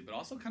 obviously, but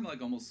also kind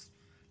of almost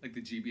like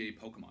the GBA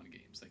Pokemon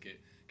games. It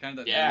kind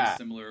of that very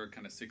similar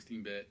kind of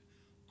 16-bit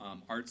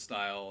art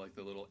style, like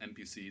the little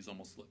NPCs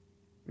almost look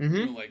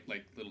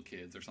like little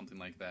kids or something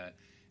like that.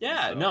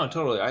 Yeah, so,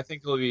 totally. I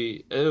think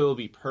it will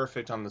be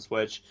perfect on the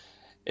Switch.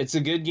 It's a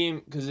good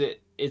game because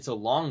it's a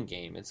long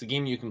game. It's a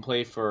game you can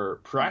play for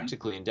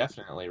practically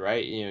indefinitely,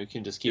 right? You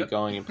can just keep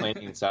going and playing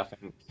and stuff.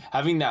 And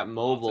having that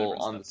mobile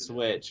on the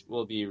Switch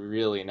will be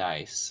really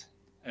nice.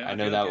 I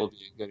know that will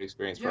be a good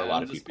experience for a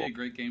lot of people. It'll just be a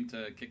great game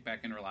to kick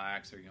back and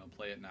relax, or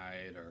play at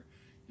night, or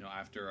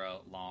after a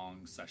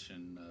long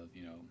session of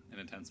an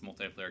intense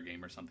multiplayer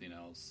game or something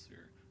else,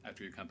 or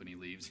after your company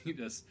leaves, you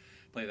just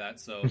play that.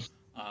 So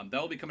that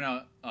will be coming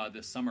out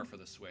this summer for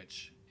the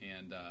Switch,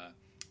 and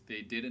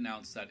they did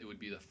announce that it would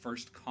be the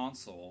first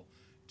console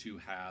to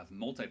have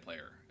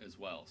multiplayer as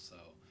well. So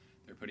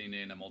they're putting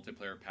in a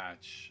multiplayer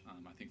patch,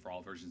 I think, for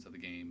all versions of the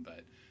game.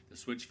 But the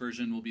Switch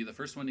version will be the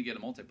first one to get a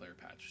multiplayer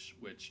patch,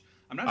 which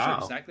I'm not sure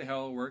exactly how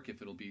it'll work,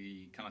 if it'll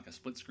be kind of like a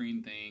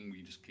split-screen thing where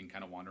you just can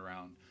kind of wander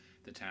around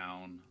the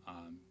town,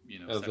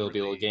 if there'll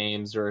be little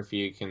games, or if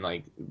you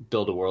can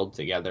build a world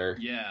together.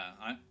 Yeah,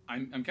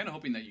 I'm kind of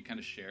hoping that you kind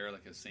of share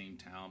a same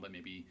town, but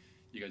maybe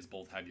you guys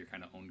both have your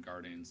kind of own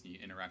gardens and you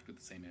interact with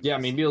the same NPCs. Yeah,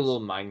 maybe a little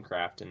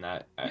Minecraft in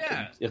that.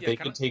 If they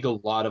could take a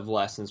lot of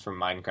lessons from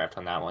Minecraft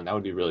on that one, that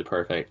would be really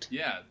perfect.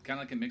 Yeah, kind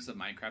of like a mix of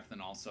Minecraft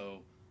and also,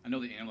 I know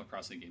the Animal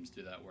Crossing games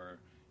do that, where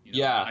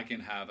I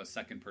can have a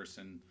second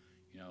person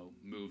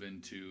move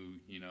into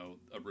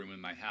a room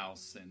in my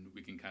house, and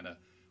we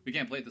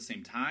can't play at the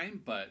same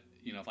time, but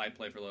if I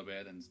play for a little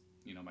bit and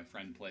my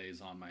friend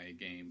plays on my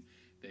game,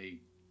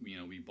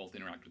 we both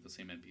interact with the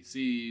same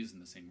NPCs in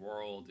the same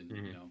world,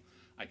 and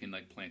I can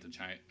plant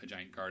a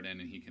giant garden,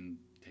 and he can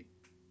take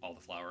all the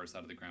flowers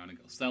out of the ground and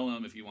go sell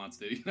them if he wants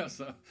to,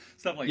 so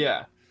stuff like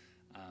that.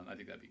 I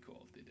think that'd be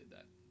cool if they did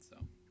that. So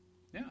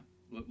yeah,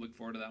 look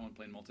forward to that one,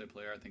 playing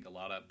multiplayer. I think a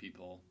lot of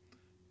people,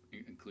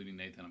 including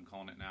Nathan, I'm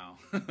calling it now,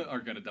 are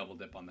going to double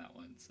dip on that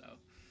one. So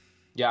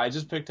yeah, I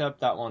just picked up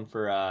that one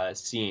for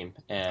Steam,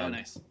 and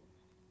nice.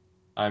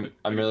 I'm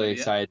really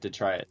excited to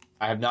try it.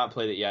 I have not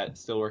played it yet,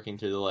 still working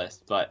through the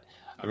list, but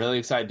I'm really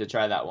excited to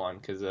try that one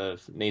because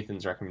of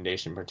Nathan's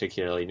recommendation,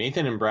 particularly.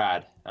 Nathan and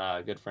Brad,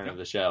 a good friend of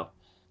the show.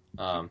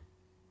 I'm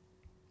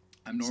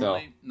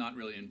normally not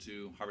really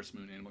into Harvest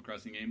Moon Animal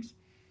Crossing games,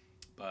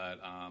 but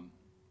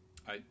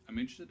I'm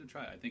interested to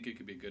try it. I think it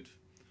could be a good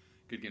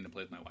game to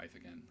play with my wife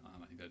again.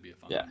 I think that'd be a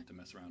fun one to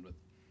mess around with.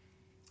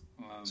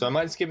 So I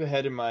might skip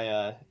ahead in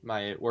my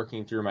my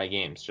working through my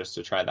games just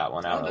to try that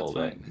one out a little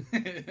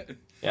bit.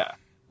 Yeah,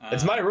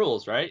 it's my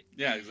rules, right?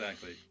 Yeah,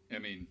 exactly. I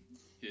mean,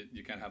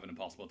 you kind of have an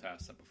impossible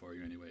task set before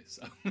you anyway,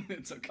 so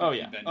it's okay. Oh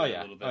yeah,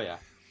 a little bit.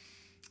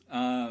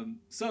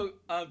 So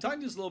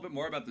talking just a little bit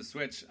more about the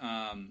Switch,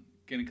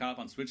 getting caught up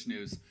on Switch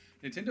news,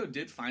 Nintendo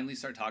did finally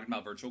start talking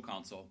about Virtual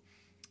Console,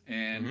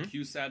 and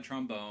Q Sad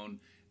Trombone.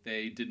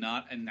 They did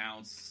not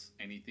announce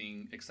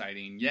anything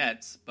exciting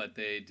yet, but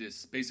they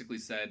just basically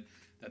said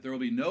that there will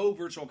be no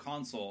Virtual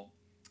Console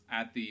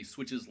at the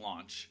Switch's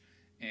launch.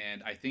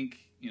 And I think,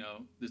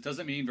 this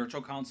doesn't mean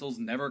Virtual Console's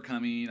never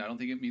coming. I don't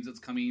think it means it's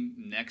coming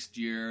next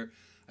year.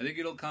 I think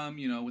it'll come,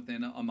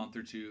 within a month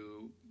or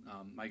two.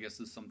 My guess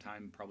is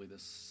sometime probably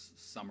this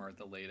summer at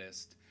the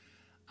latest.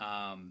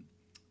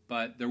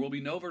 But there will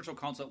be no Virtual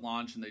Console at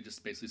launch, and they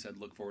just basically said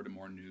look forward to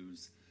more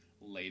news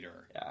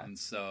later. Yeah. And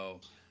so,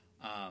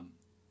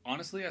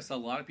 honestly, I saw a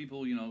lot of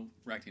people,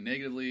 reacting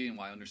negatively, and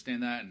while I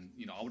understand that, and,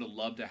 I would have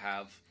loved to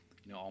have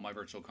all my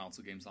Virtual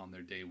Console games on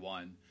their day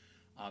one.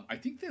 I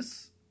think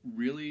this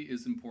really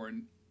is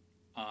important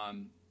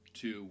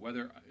to,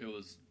 whether it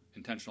was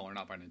intentional or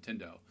not by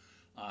Nintendo,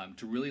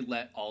 to really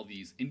let all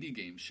these indie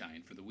games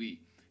shine for the Wii.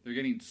 They're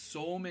getting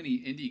so many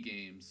indie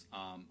games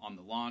on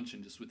the launch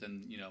and just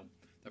within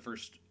the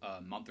first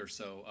month or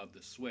so of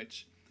the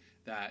Switch,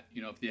 that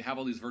if they have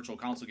all these Virtual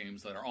Console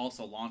games that are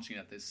also launching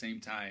at the same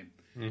time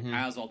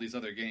as all these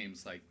other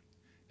games, like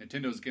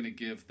Nintendo's going to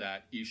give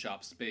that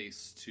eShop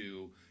space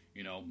to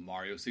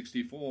Mario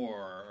 64,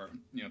 or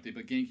if they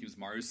put GameCube's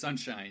Mario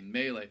Sunshine,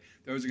 Melee.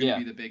 Those are going to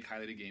be the big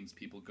highlighted games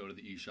people go to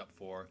the eShop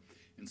for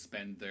and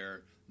spend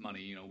their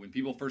money. When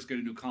people first get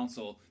a new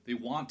console, they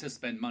want to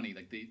spend money.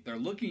 They're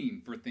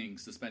looking for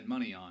things to spend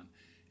money on,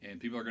 and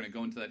people are going to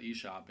go into that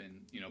eShop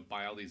and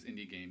buy all these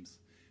indie games,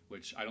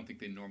 which I don't think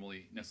they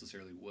normally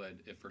necessarily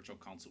would if Virtual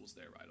Console was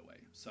there right away.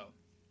 So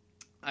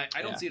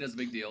I don't see it as a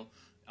big deal.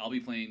 I'll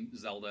be playing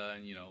Zelda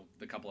and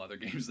the couple other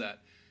games that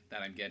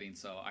I'm getting,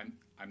 so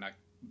I'm not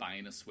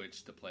buying a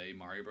Switch to play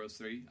Mario Bros.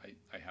 3.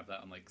 I have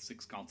that on like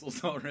 6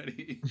 consoles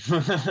already,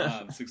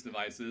 6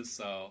 devices.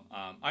 So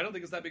I don't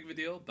think it's that big of a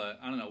deal, but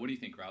I don't know. What do you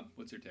think, Rob?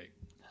 What's your take?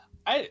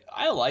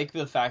 I like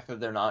the fact that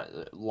they're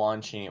not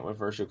launching it with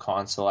Virtual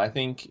Console. I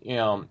think,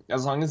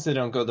 as long as they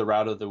don't go the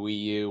route of the Wii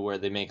U where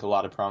they make a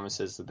lot of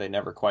promises that they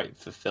never quite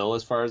fulfill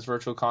as far as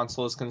Virtual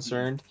Console is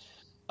concerned,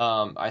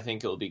 I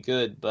think it'll be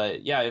good.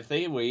 But yeah, if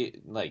they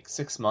wait like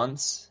 6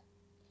 months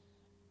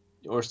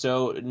or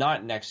so,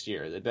 not next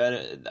year,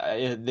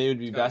 they would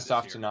be best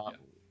off to not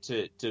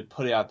to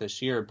put it out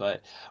this year.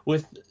 But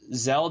with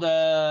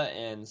Zelda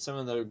and some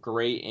of the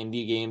great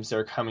indie games that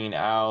are coming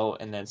out,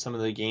 and then some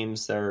of the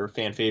games that are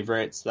fan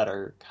favorites that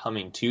are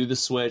coming to the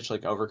Switch,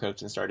 like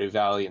Overcooked and Stardew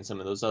Valley and some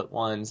of those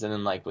ones, and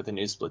then like with a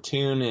new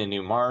Splatoon and a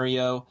new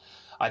Mario,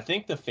 I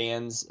think the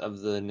fans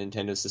of the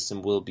Nintendo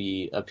system will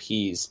be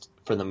appeased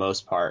for the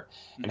most part.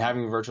 Mm-hmm. And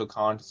having Virtual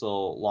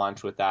Console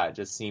launch with that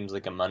just seems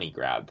like a money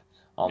grab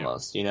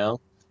almost,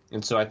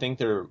 And so I think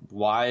they're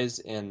wise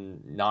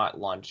in not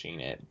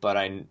launching it, but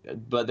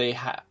they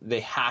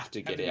have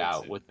to get it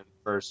out within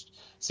the first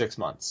 6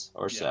 months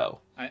or so.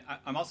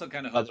 I'm also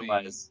kind of hoping,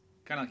 kind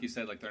of like you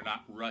said, like they're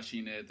not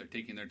rushing it. They're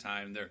taking their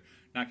time. They're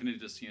not going to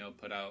just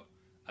put out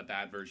a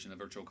bad version of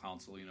Virtual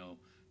Console.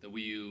 The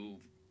Wii U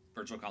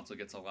Virtual Console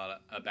gets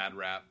a bad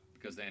rap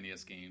because the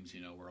NES games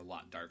were a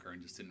lot darker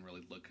and just didn't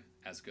really look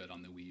as good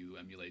on the Wii U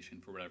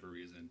emulation for whatever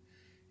reason.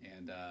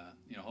 And,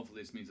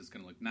 hopefully this means it's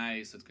going to look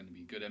nice. It's going to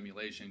be good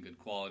emulation, good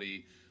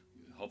quality,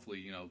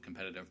 hopefully,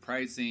 competitive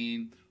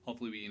pricing.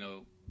 Hopefully,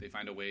 they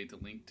find a way to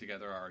link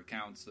together our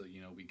accounts so,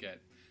 we get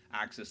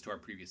access to our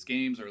previous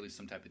games or at least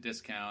some type of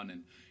discount.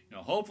 And,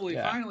 hopefully,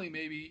 finally,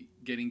 maybe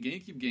getting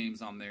GameCube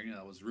games on there.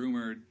 That was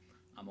rumored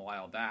a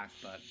while back.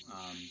 But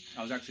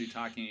I was actually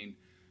talking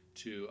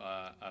to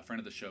a friend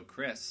of the show,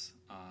 Chris,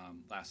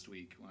 last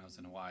week when I was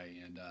in Hawaii.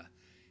 And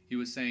he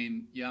was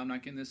saying, I'm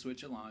not getting this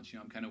Switch at launch.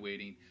 I'm kind of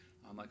waiting.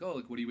 I'm like,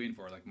 oh, what are you waiting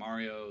for? Like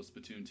Mario,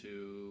 Splatoon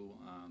 2.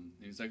 And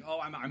he's like,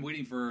 oh, I'm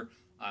waiting for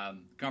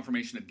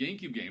confirmation of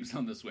GameCube games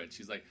on the Switch.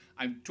 He's like,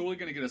 I'm totally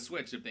going to get a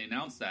Switch if they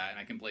announce that, and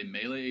I can play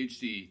Melee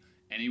HD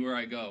anywhere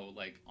I go,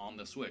 like on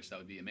the Switch. That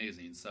would be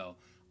amazing. So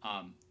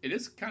it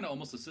is kind of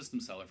almost a system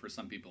seller for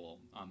some people,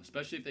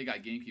 especially if they got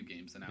GameCube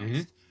games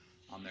announced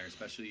on there.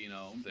 Especially,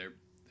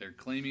 they're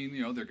claiming,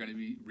 they're going to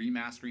be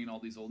remastering all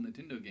these old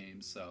Nintendo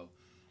games. So.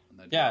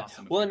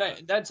 Awesome, well,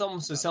 and that's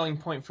almost a selling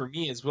point for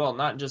me as well.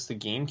 Not just the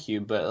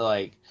GameCube, but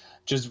like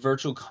just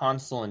Virtual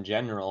Console in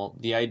general.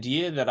 The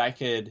idea that I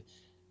could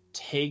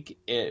take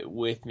it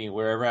with me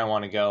wherever I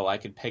want to go. I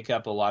could pick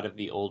up a lot of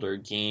the older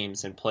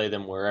games and play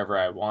them wherever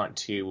I want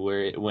to,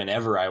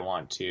 whenever I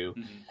want to.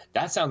 Mm-hmm.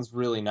 That sounds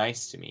really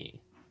nice to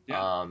me.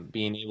 Yeah.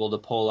 Being able to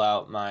pull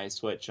out my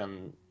Switch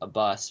on a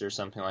bus or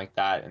something like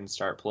that and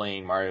start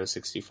playing Mario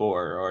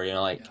 64,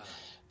 or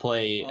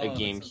play a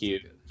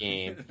GameCube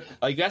game.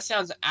 Like that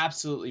sounds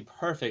absolutely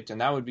perfect,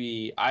 and I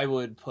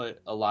would put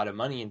a lot of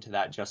money into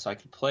that just so I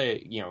could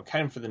play,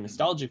 kind of for the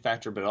nostalgic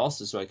factor, but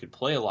also so I could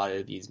play a lot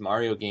of these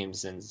Mario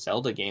games and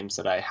Zelda games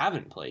that I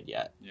haven't played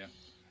yet. Yeah.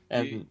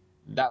 And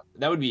that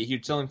would be a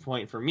huge selling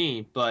point for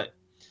me, but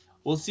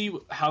we'll see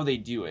how they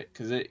do it,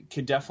 because it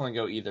could definitely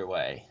go either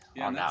way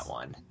on that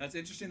one. That's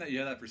interesting that you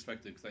have that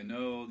perspective, because I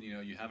know,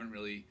 you haven't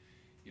really,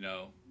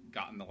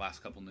 gotten the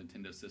last couple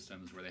Nintendo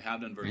systems where they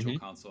have done Virtual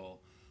Console.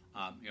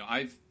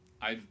 I've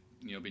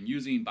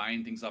been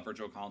buying things off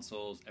Virtual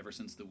Consoles ever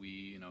since the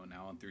Wii,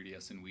 now on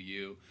 3DS and Wii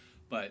U.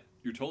 But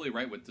you're totally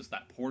right with just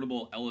that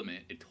portable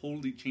element. It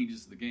totally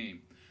changes the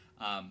game.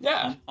 On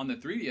the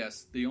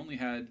 3DS, they only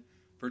had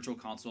Virtual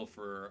Console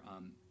for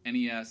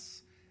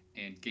NES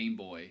and Game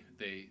Boy.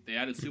 They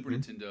added Super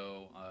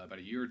Nintendo about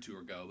a year or two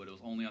ago, but it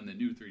was only on the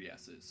new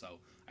 3DSs. So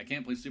I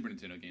can't play Super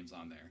Nintendo games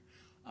on there.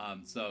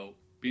 So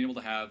being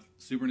able to have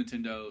Super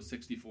Nintendo,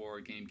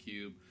 64,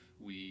 GameCube,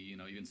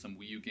 Wii, even some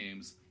Wii U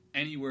games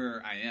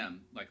anywhere I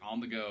am, like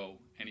on the go,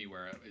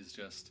 anywhere, is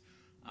just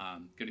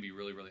going to be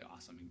really, really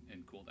awesome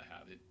and cool to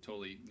have. It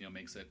totally,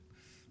 makes it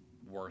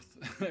worth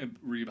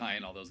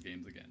rebuying all those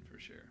games again for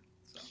sure.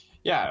 So.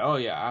 Yeah. Oh,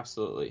 yeah.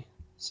 Absolutely.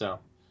 So,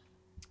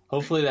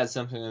 hopefully, that's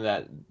something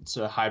that's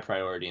a high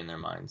priority in their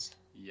minds.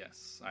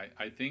 Yes,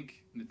 I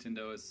think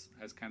Nintendo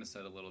has kind of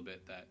said a little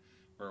bit that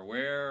we're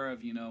aware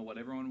of what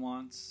everyone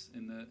wants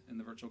in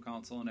the Virtual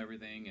Console and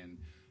everything, and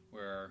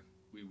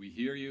we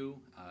hear you.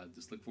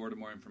 Just look forward to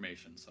more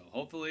information. So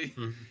hopefully,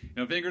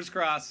 fingers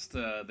crossed,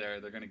 they're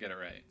going to get it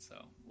right. So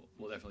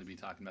we'll definitely be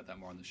talking about that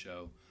more on the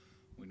show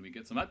when we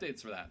get some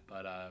updates for that.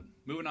 But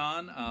moving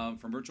on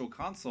from Virtual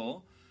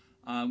Console,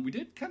 we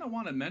did kind of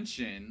want to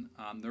mention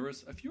there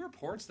was a few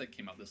reports that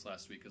came out this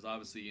last week, because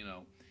obviously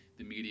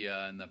the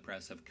media and the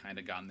press have kind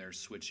of gotten their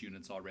Switch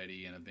units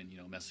already and have been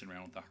messing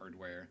around with the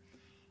hardware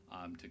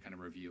to kind of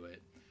review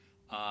it.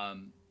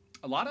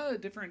 A lot of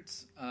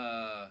different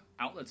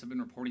outlets have been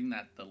reporting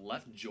that the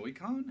left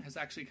Joy-Con has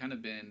actually kind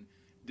of been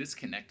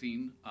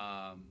disconnecting,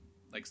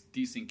 like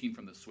desyncing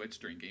from the Switch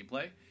during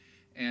gameplay.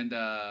 And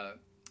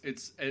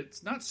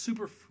it's not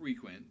super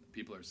frequent.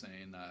 People are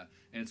saying,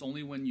 and it's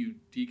only when you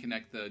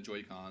deconnect the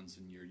Joy-Cons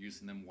and you're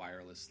using them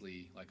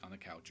wirelessly, like on the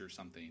couch or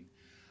something.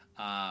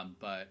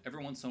 But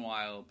every once in a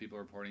while, people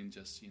are reporting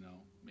just,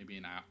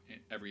 maybe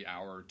every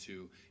hour or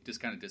two, it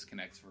just kind of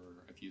disconnects for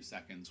a few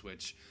seconds,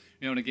 which,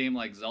 in a game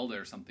like Zelda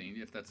or something,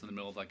 if that's in the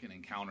middle of like an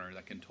encounter,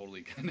 that can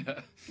totally kind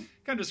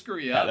of screw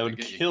you up. That would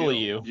kill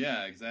you.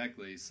 Yeah,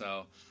 exactly.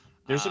 So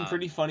there's some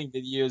pretty funny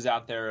videos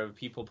out there of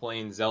people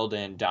playing Zelda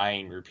and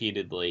dying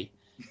repeatedly.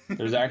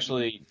 There's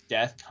actually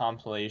death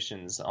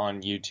compilations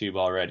on YouTube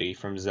already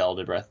from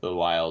Zelda Breath of the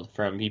Wild,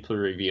 from people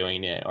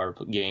reviewing it or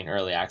getting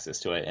early access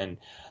to it. And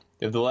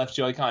if the left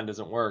Joy-Con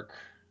doesn't work,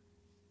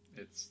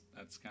 that's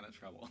kind of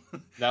trouble.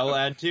 That will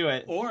add to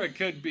it. Or it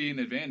could be an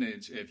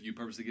advantage if you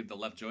purposely give the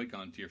left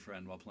Joy-Con to your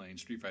friend while playing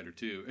Street Fighter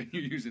 2 and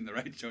you're using the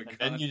right Joy-Con.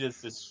 And then you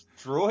just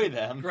destroy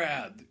them.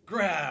 Grab.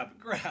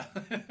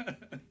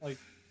 Like,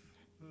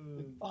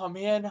 oh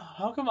man,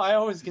 how come I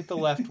always get the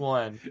left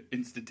one?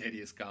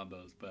 Instantaneous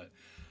combos, but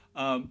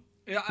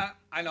yeah,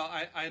 I know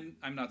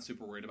I'm not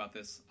super worried about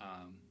this.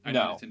 I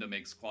know Nintendo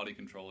makes quality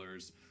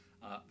controllers.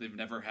 They've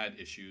never had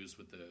issues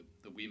with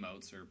the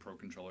Wiimotes or Pro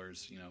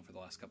controllers, for the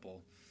last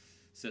couple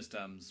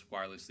systems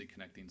wirelessly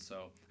connecting.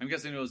 So I'm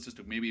guessing it was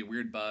just maybe a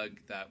weird bug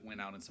that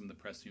went out in some of the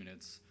press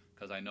units,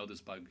 because I know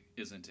this bug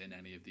isn't in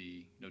any of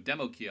the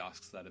demo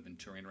kiosks that have been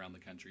touring around the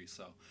country.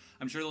 So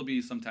I'm sure there'll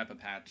be some type of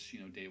patch,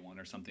 day one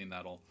or something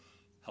that'll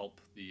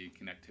help the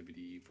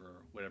connectivity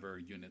for whatever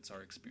units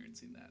are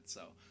experiencing that.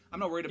 So I'm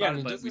not worried about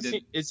it, but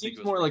it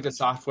seems more like a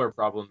software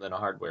problem than a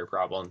hardware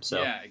problem.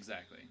 So yeah,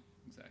 exactly.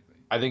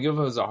 I think if it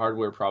was a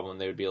hardware problem,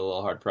 they would be a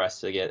little hard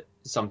pressed to get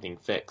something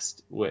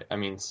fixed.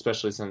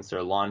 Especially since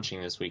they're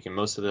launching this week, and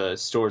most of the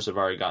stores have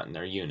already gotten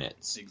their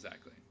units.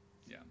 Exactly.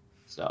 Yeah.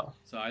 So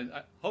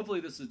I hopefully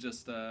this is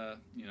just a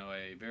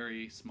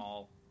very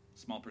small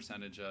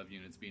percentage of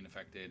units being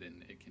affected,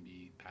 and it can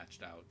be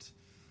patched out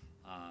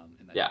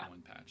in that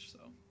one patch. So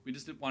we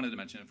just wanted to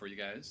mention it for you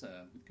guys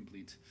with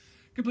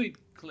complete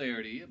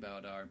clarity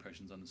about our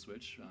impressions on the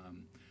Switch.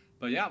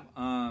 But yeah.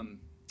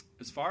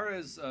 As far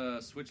as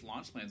Switch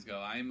launch plans go,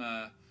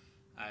 I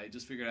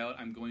just figured out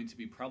I'm going to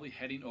be probably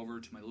heading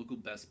over to my local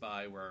Best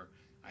Buy, where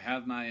I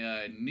have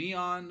my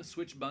Neon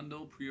Switch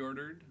bundle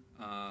pre-ordered,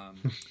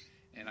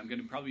 and I'm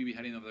going to probably be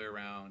heading over there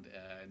around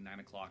 9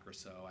 o'clock or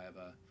so. I have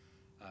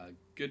a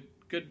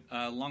good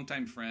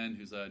longtime friend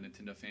who's a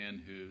Nintendo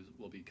fan who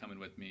will be coming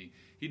with me.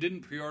 He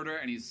didn't pre-order,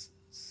 and he's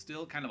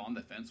still kind of on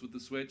the fence with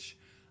the Switch.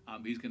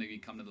 He's going to be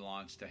coming to the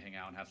launch to hang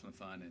out and have some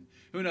fun. And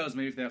who knows,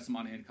 maybe if they have some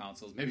on-hand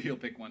consoles, maybe he'll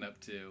pick one up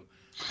too.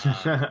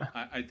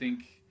 I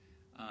think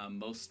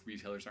most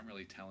retailers aren't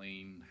really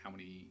telling how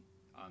many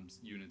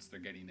units they're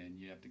getting in.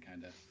 You have to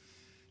kind of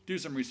do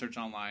some research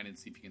online and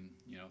see if you can,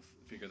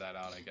 figure that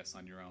out, I guess,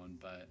 on your own.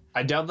 But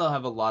I doubt they'll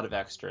have a lot of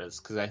extras,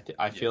 because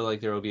I feel like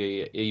there will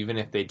be, even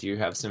if they do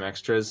have some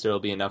extras, there will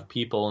be enough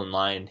people in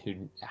line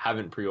who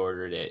haven't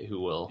pre-ordered it who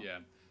will. Yeah.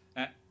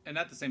 And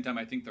at the same time,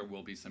 I think there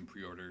will be some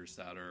pre-orders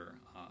that are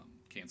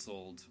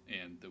canceled,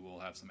 and that will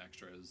have some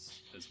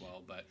extras as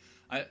well. But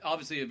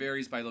obviously, it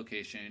varies by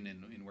location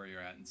and where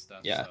you're at and stuff.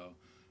 Yeah. So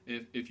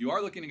if you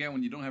are looking to get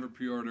one, you don't have a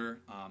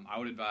pre-order, I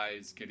would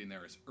advise getting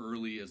there as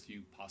early as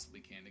you possibly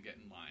can to get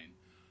in line.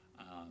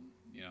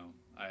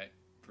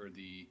 For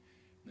the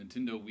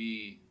Nintendo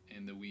Wii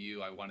and the Wii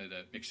U, I wanted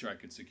to make sure I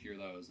could secure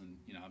those, and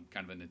I'm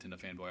kind of a Nintendo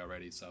fanboy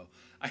already, so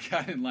I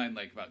got in line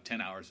like about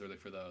 10 hours early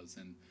for those,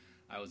 and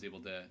I was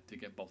able to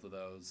get both of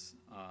those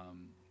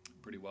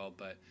pretty well.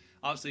 But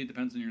obviously, it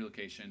depends on your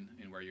location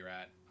and where you're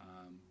at.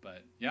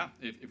 But yeah,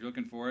 if you're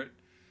looking forward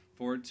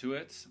to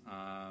it,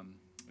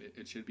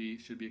 it should be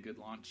a good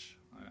launch.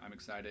 I'm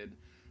excited.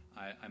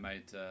 I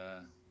might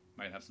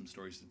have some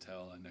stories to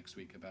tell next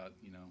week about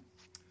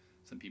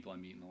some people I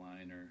meet in the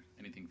line or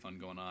anything fun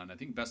going on. I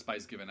think Best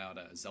Buy's giving out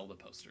Zelda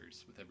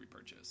posters with every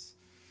purchase.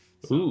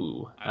 So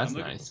ooh, that's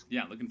nice.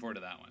 Yeah, looking forward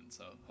to that one.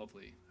 So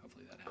hopefully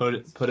that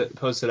happens.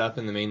 Post it up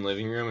in the main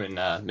living room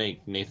and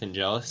make Nathan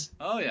jealous.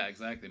 Oh yeah,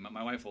 exactly.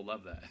 My wife will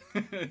love that.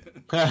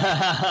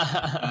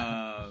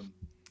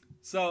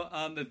 So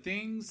the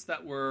things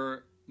that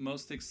we're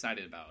most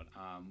excited about.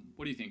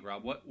 What do you think,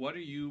 Rob? What are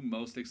you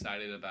most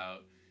excited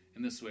about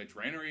in the Switch?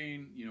 We're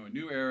entering, a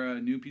new era, a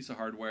new piece of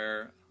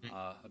hardware,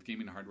 of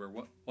gaming hardware.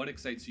 What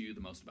excites you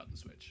the most about the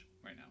Switch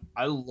right now?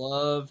 I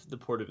love the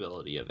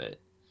portability of it.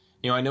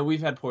 I know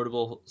we've had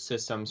portable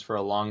systems for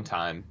a long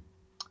time,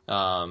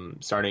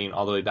 starting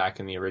all the way back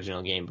in the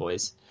original Game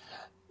Boys.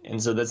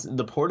 And so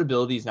the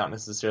portability is not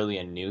necessarily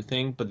a new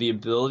thing, but the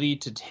ability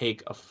to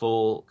take a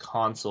full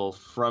console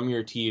from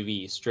your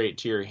TV straight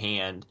to your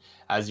hand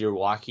as you're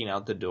walking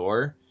out the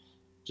door,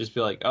 just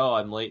be like, oh,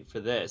 I'm late for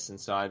this. And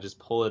so I just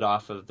pull it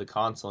off of the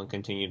console and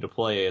continue to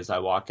play as I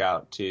walk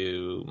out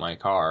to my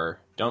car.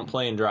 Don't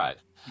play and drive.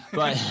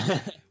 But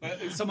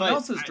if someone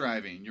else is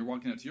driving, you're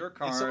walking up to your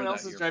car. If someone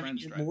else is driving,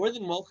 you're more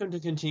than welcome to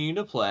continue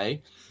to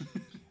play.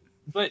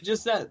 But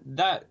just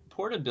that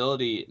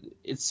portability,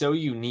 it's so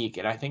unique,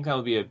 and I think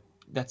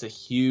that's a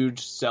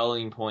huge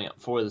selling point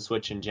for the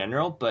Switch in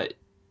general. But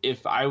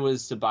if I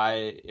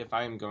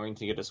am going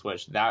to get a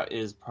Switch, that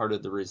is part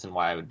of the reason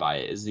why I would buy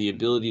it, is the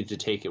ability to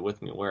take it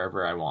with me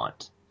wherever I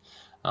want.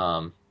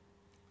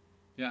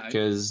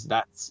 Because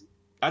that's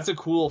a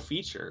cool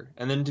feature.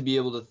 And then to be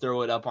able to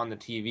throw it up on the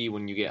TV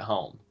when you get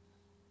home.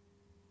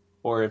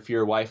 Or if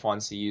your wife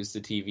wants to use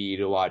the TV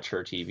to watch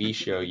her TV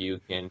show,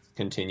 you can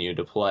continue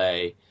to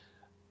play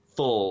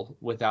full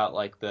without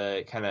like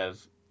the kind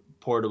of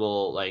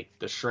portable, like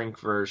the shrink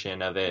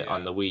version of it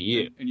on the Wii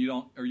U. And you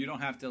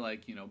don't have to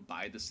like,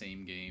 buy the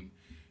same game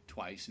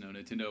twice.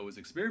 Nintendo was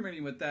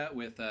experimenting with that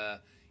with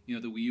the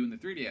Wii U and the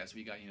 3DS.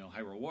 We got,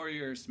 Hyrule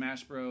Warriors,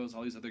 Smash Bros,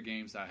 all these other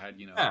games that had,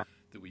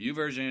 the Wii U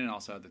version and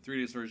also had the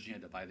 3DS version. You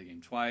had to buy the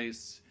game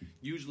twice.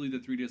 Usually the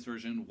 3DS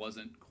version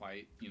wasn't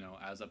quite,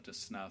 as up to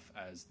snuff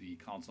as the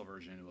console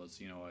version. It was,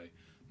 a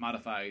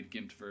modified,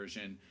 gimped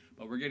version.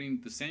 But we're getting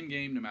the same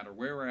game no matter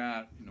where we're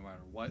at, no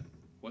matter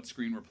what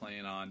screen we're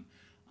playing on.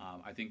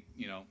 I think,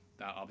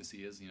 that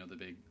obviously is,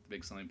 the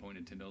big selling point.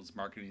 Nintendo's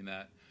marketing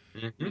that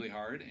really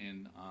hard.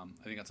 And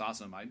I think that's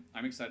awesome.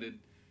 I'm excited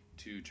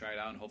to try it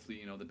out, and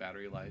hopefully, the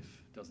battery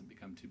life doesn't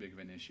become too big of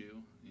an issue.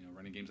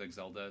 Running games like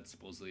Zelda, it's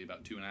supposedly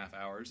about 2.5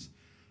 hours.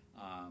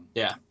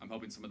 I'm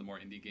hoping some of the more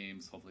indie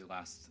games hopefully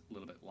last a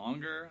little bit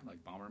longer, like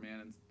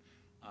Bomberman,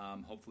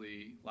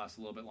 hopefully last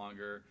a little bit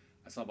longer.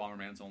 I saw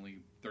Bomberman's only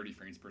 30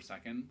 frames per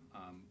second.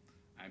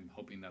 I'm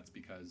hoping that's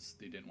because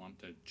they didn't want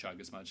to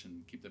chug as much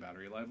and keep the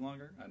battery alive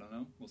longer. I don't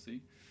know. We'll see.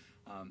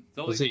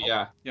 We'll see,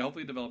 yeah.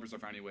 Hopefully developers are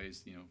finding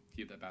ways,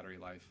 keep that battery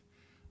life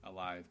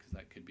alive, because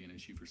that could be an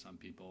issue for some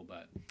people.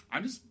 But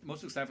I'm just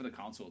most excited for the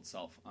console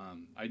itself.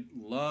 I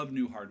love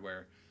new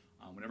hardware.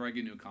 Whenever I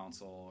get a new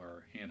console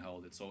or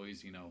handheld, it's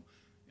always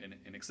an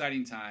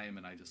exciting time,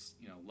 and I just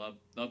love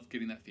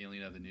getting that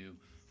feeling of the new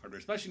hardware,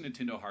 especially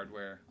Nintendo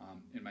hardware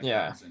in my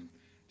hands. And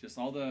just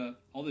all the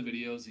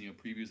videos and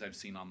previews I've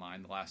seen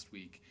online the last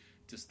week,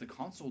 just the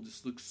console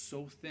just looks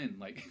so thin.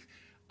 Like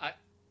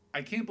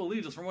I can't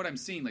believe, just from what I'm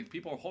seeing, like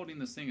people are holding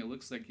this thing. It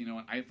looks like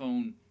an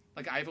iPhone.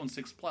 Like an iPhone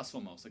 6 Plus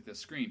almost, like the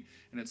screen.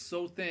 And it's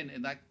so thin,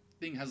 and that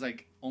thing has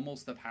like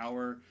almost the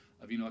power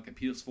of, like a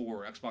PS4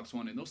 or Xbox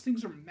One. And those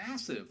things are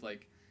massive.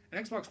 Like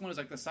an Xbox One is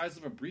like the size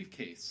of a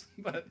briefcase.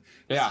 But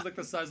this is like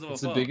the size of a phone.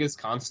 It's the biggest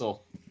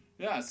console.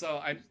 Yeah, so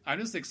I'm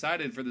just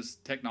excited for this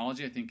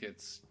technology. I think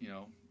it's,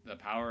 the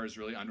power is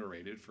really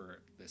underrated for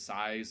the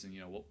size and,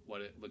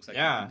 what it looks like it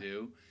can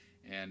do.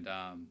 And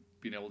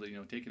being able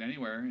to, take it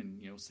anywhere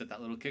and, set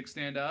that little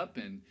kickstand up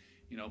and,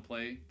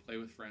 play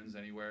with friends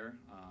anywhere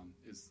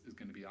is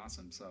going to be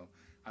awesome. So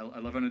I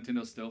love how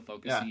Nintendo's still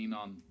focusing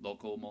on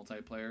local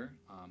multiplayer.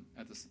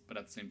 But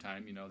at the same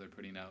time, they're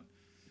putting out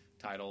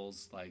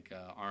titles like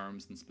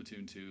ARMS and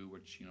Splatoon 2,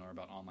 which are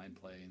about online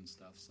play and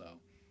stuff. So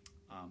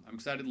I'm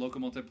excited.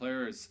 Local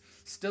multiplayer is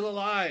still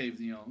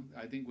alive.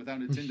 I think without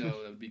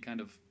Nintendo, it would be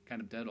kind of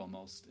dead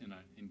almost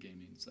in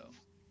gaming. So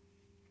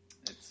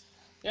it's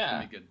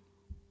gonna be good.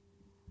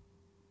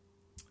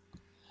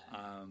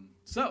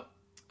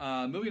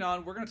 Moving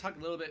on, we're going to talk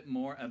a little bit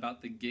more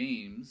about the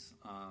games.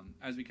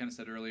 As we kind of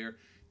said earlier,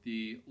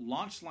 the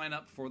launch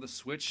lineup for the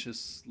Switch has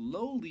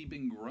slowly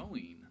been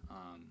growing,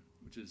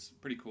 which is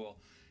pretty cool.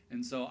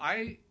 And so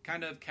I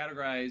kind of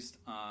categorized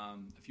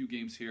a few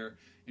games here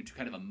into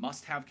kind of a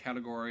must-have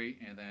category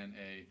and then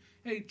a,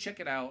 hey, check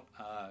it out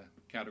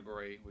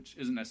category, which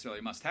isn't necessarily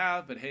a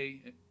must-have, but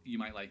hey, you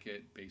might like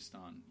it based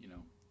on,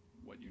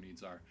 what your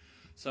needs are.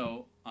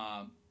 So,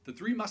 the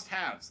 3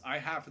 must-haves I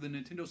have for the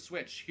Nintendo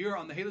Switch here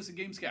on the Hey Listen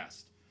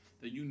Gamescast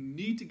that you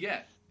need to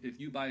get if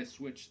you buy a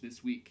Switch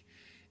this week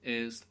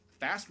is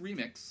Fast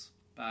Remix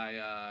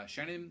by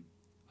Shannon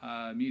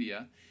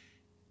Media.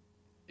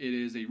 It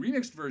is a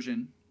remixed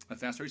version of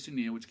Fast Racing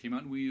Neo, which came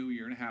out in Wii U a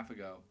year and a half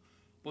ago.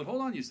 But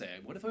hold on, you say,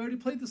 what if I already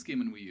played this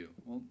game in Wii U?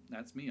 Well,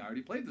 that's me. I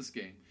already played this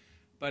game.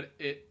 But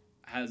it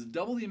has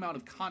double the amount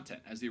of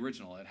content as the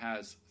original. It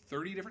has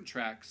 30 different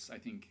tracks, I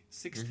think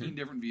 16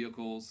 different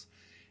vehicles.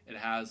 It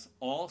has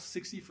all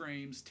 60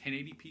 frames,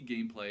 1080p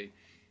gameplay,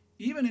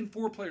 even in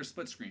 4-player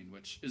split screen,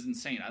 which is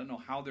insane. I don't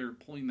know how they're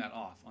pulling that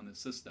off on this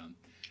system.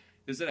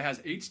 Is that it has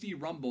HD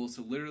rumble,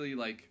 so literally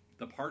like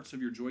the parts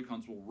of your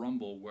Joy-Cons will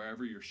rumble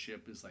wherever your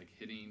ship is like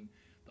hitting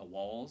the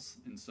walls.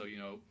 And so,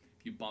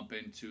 if you bump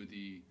into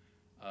the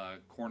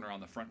corner on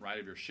the front right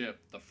of your ship,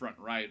 the front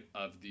right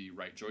of the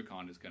right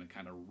Joy-Con is going to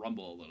kind of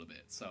rumble a little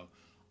bit. So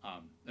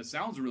it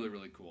sounds really,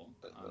 really cool.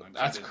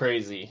 That's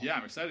crazy. Yeah,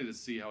 I'm excited to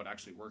see how it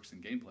actually works in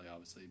gameplay,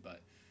 obviously. But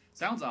it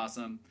sounds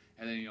awesome.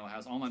 And then, it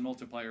has online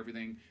multiplayer,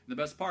 everything. And the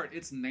best part,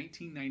 it's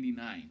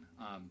 $19.99.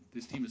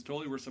 This team is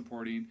totally worth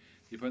supporting.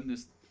 They're putting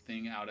this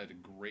thing out at a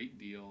great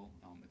deal.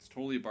 It's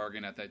totally a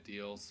bargain at that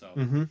deal. So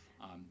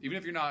even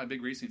if you're not a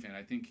big racing fan,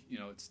 I think,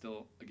 it's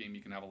still a game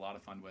you can have a lot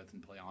of fun with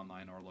and play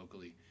online or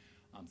locally.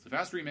 So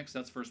Fast Remix,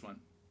 that's the first one.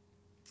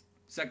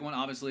 Second one,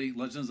 obviously,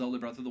 Legend of Zelda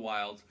Breath of the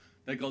Wild.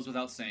 That goes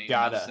without saying.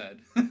 Got it.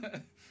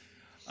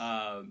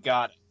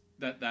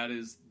 That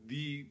is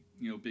the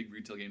big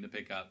retail game to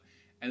pick up.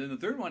 And then the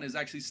third one is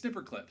actually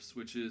Snipper Clips,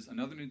 which is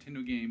another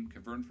Nintendo game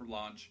confirmed for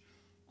launch.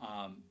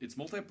 It's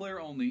multiplayer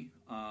only,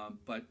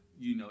 but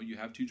you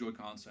have 2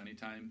 Joy-Cons, so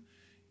anytime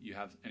you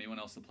have anyone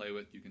else to play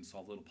with. You can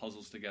solve little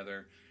puzzles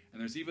together. And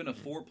there's even a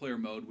 4-player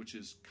mode, which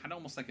is kind of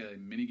almost like a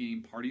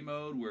minigame party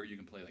mode where you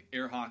can play like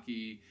air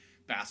hockey,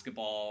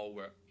 basketball,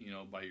 where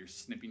by you're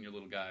snipping your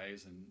little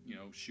guys and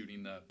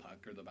shooting the puck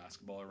or the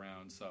basketball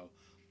around. So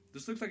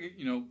this looks like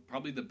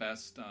probably the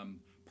best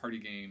party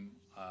game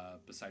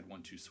beside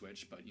 1-2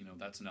 Switch. But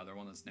that's another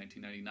one that's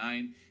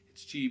 $19.99.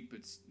 It's cheap.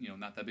 It's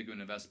not that big of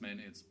an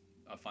investment. It's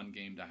a fun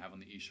game to have on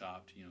the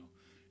eShop to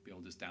be able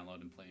to just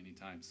download and play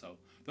anytime. So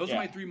those are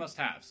my 3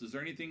 must-haves. Is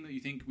there anything that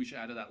you think we should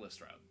add to that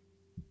list, Rob?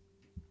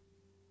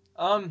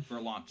 For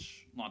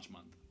launch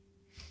month.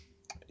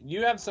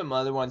 You have some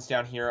other ones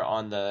down here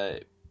on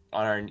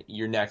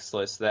your next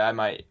list that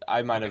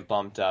I might have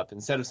bumped up.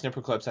 Instead of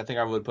Snipper Clips, I think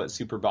I would put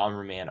Super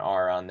Bomberman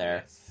R on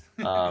there.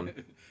 Yes.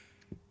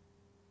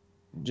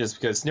 Just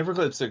because Snipper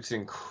Clips looks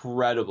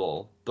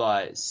incredible,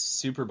 but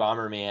Super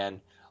Bomberman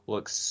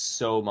looks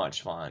so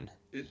much fun.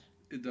 It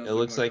does. It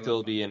looks like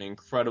it'll be an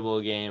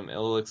incredible game. It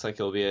looks like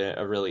it'll be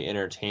a really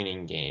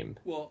entertaining game.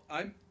 Well,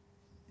 I'm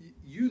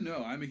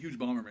a huge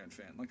Bomberman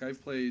fan. Like,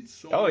 I've played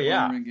so many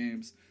Bomberman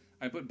games.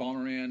 I put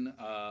Bomberman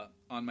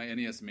on my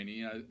NES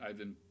Mini. I've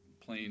been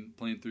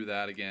playing through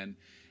that again.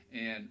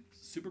 And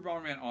Super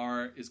Bomberman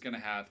R is going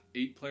to have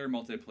 8-player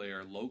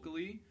multiplayer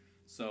locally.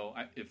 So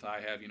if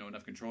I have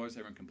enough controllers,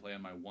 everyone can play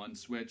on my one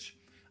Switch.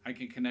 I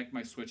can connect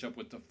my Switch up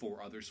with the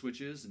 4 other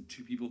Switches, and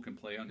 2 people can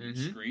play on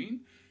each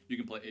screen. You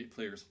can play 8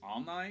 players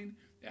online.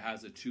 It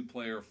has a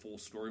 2-player full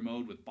story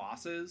mode with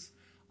bosses.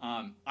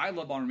 I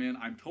love Bomberman.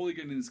 I'm totally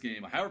getting this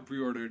game. I have it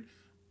pre-ordered.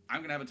 I'm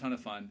going to have a ton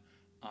of fun.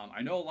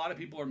 I know a lot of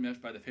people are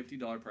miffed by the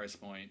 $50 price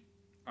point.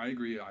 I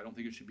agree. I don't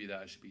think it should be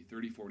that. It should be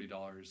 $30,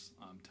 $40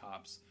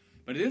 tops.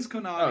 But it is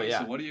Konami,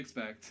 so what do you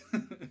expect?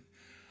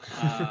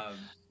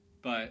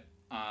 But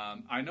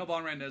I know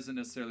Bomberman isn't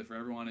necessarily for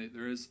everyone.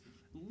 There is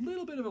a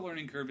little bit of a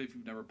learning curve if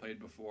you've never played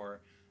before.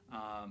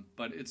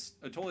 But it's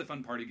a totally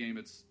fun party game.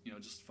 It's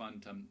just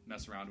fun to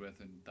mess around with,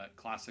 and that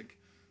classic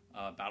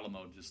battle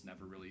mode just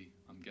never really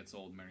gets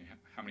old.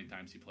 How many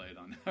times you play it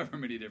on however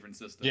many different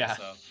systems. Yeah.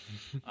 So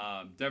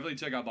definitely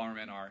check out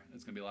Bomberman R.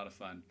 It's going to be a lot of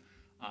fun.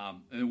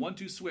 And then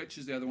 1-2 Switch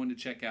is the other one to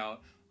check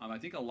out. I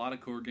think a lot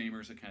of core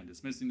gamers are kind of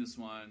dismissing this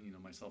one,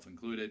 myself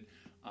included.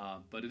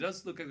 But it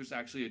does look like there's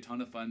actually a ton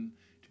of fun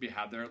to be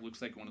had there. It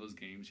looks like one of those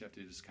games you have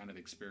to just kind of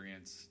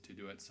experience to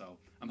do it. So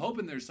I'm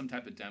hoping there's some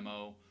type of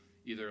demo,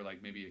 either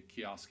like maybe a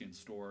kiosk in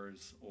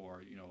stores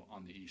or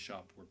on the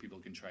eShop where people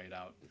can try it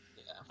out.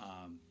 Yeah.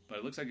 But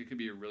it looks like it could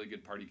be a really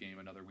good party game,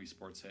 another Wii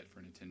Sports hit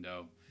for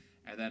Nintendo.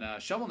 And then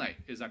Shovel Knight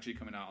is actually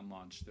coming out on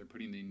launch. They're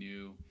putting the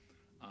new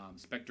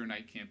Spectre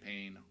Knight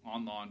campaign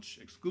on launch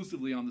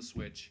exclusively on the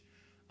Switch.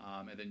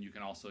 And then you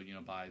can also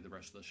buy the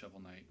rest of the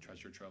Shovel Knight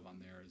treasure trove on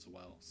there as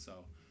well. So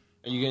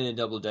are you going to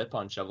double dip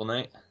on Shovel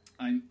Knight?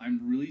 I'm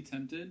really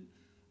tempted.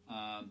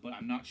 But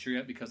I'm not sure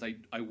yet because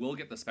I will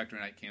get the Spectre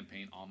Knight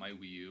campaign on my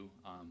Wii U.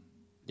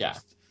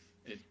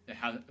 It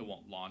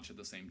won't launch at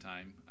the same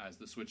time as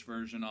the Switch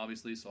version,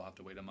 obviously, so I'll have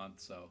to wait a month.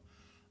 So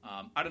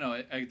I don't know.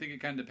 I think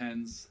it kind of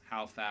depends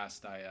how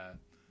fast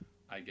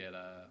I get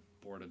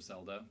bored of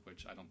Zelda,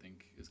 which I don't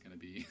think is going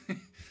to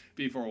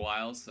be for a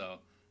while. So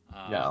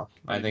no,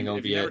 I think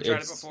it'll be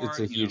it's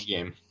a huge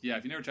game. Yeah,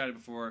 if you never tried it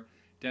before,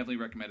 definitely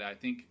recommend it. I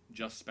think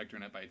just Spectre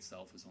Knight by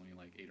itself is only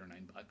like $8 or $9,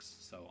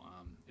 so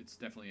it's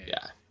definitely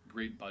a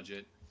great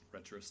budget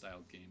retro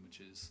styled game, which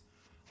is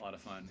a lot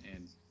of fun.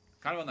 And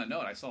kind of on that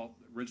note, I saw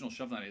original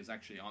Shovel Knight is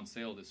actually on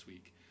sale this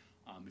week.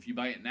 If you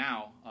buy it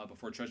now,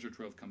 before Treasure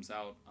Trove comes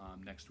out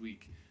next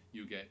week,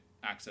 you get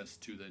access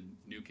to the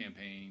new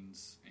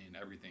campaigns and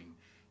everything.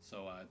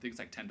 So I think it's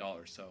like $10.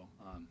 So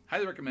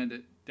highly recommend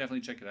it.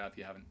 Definitely check it out if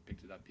you haven't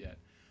picked it up yet,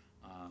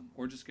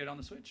 or just get it on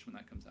the Switch when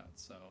that comes out.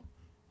 So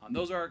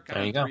those are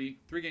kind of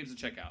three games to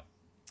check out.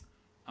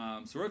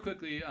 So real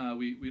quickly,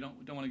 we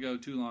don't want to go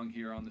too long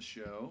here on the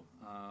show,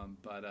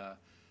 but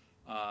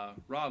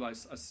Rob, I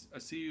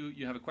see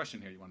you have a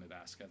question here you wanted to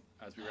ask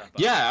as we wrap up.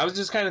 Yeah, I was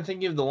just kind of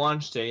thinking of the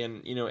launch day,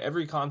 and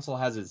every console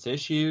has its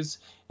issues,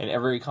 and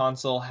every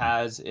console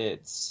has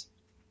its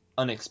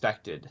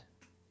unexpected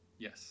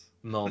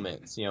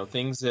moments.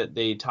 Things that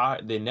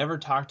they never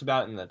talked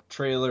about in the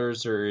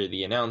trailers or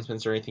the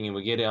announcements or anything, and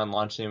we get it on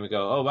launch day and we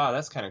go, oh wow,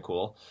 that's kind of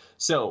cool.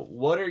 So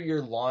what are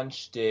your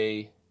launch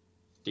day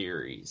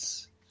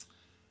theories?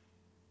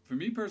 For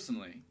me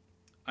personally,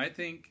 I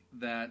think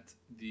that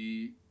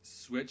the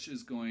Switch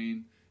is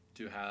going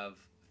to have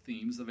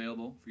themes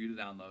available for you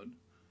to download.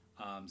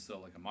 So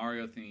like a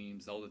Mario theme,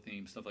 Zelda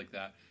theme, stuff like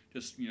that.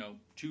 Just,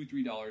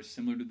 $2-3,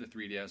 similar to the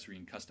 3DS, where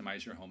you can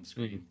customize your home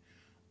screen.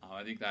 Mm-hmm.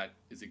 I think that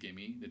is a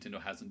gimme.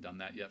 Nintendo hasn't done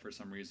that yet for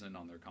some reason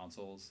on their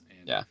consoles,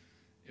 and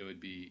it would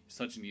be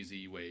such an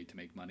easy way to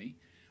make money.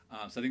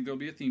 So I think there will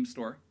be a theme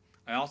store.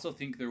 I also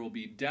think there will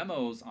be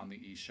demos on the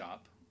eShop.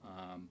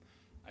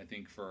 I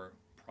think for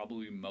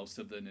probably most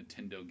of the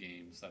Nintendo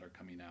games that are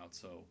coming out,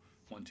 so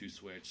 1-2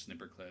 Switch,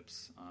 Snipper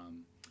Clips.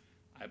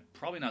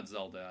 Probably not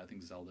Zelda. I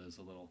think Zelda is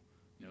a little,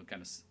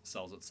 kind of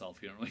sells itself.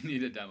 You don't really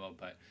need a demo,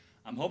 but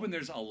I'm hoping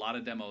there's a lot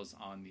of demos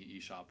on the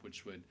eShop,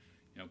 which would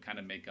kind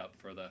of make up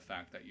for the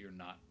fact that you're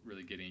not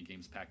really getting any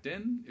games packed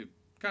in. It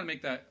kind of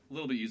make that a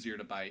little bit easier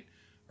to bite,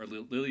 or a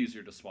little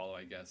easier to swallow,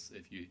 I guess,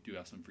 if you do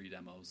have some free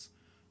demos.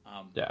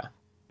 Yeah.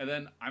 And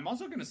then I'm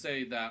also going to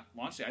say that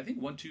launch day, I think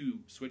 1-2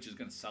 Switch is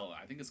going to sell.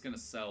 I think it's going to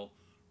sell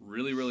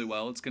really, really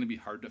well. It's going to be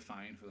hard to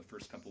find for the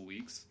first couple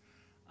weeks.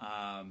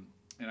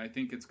 And I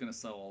think it's going to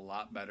sell a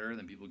lot better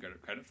than people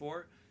get credit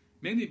for.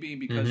 Mainly being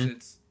because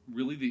it's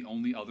really the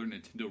only other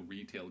Nintendo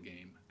retail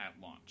game at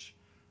launch.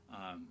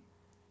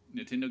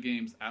 Nintendo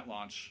games at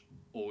launch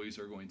always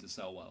are going to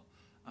sell well.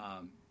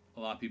 A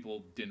lot of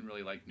people didn't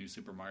really like New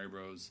Super Mario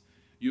Bros.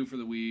 U for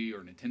the Wii or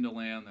Nintendo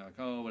Land. They're like,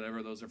 oh,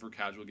 whatever, those are for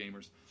casual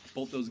gamers.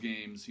 Both those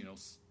games,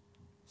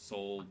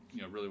 sold,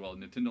 really well.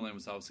 Nintendo Land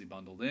was obviously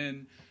bundled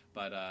in,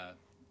 but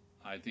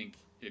I think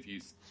if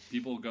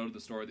people go to the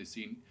store, they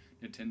see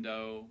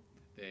Nintendo,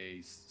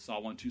 they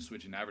saw 1-2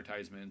 Switch in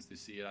advertisements, they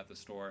see it at the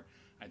store,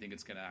 I think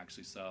it's going to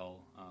actually sell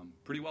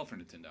pretty well for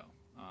Nintendo.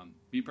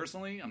 Me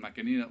personally, I'm not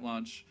getting it at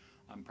launch.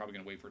 I'm probably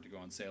going to wait for it to go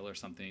on sale or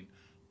something,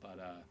 but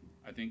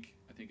I think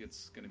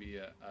it's going to be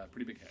a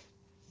pretty big hit.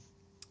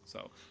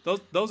 So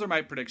those are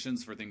my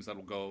predictions for things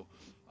that'll go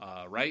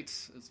right.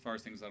 As far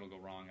as things that'll go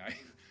wrong,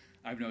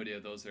 I have no idea.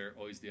 Those are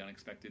always the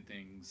unexpected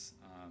things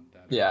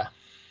that are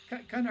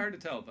kind of hard to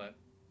tell. But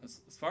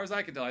as far as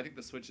I can tell, I think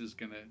the Switch is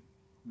going to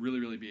really,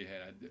 really be a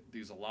hit.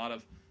 There's a lot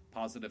of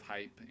positive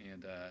hype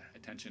and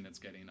attention it's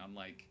getting,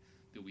 unlike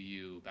the Wii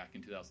U back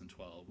in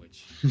 2012,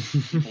 which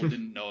people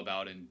didn't know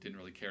about and didn't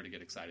really care to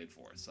get excited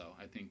for. So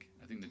I think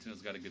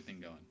Nintendo's got a good thing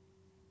going.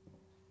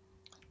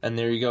 And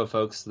there you go,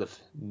 folks. The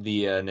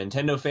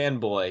Nintendo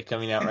fanboy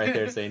coming out right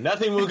there saying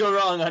nothing will go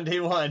wrong on day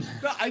one.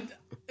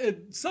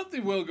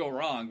 Something will go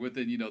wrong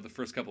within the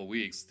first couple of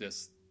weeks.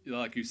 Just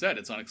like you said,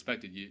 it's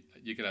unexpected.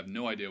 You could have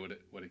no idea what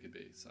it could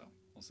be. So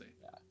we'll see.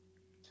 Yeah.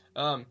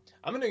 I'm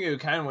gonna go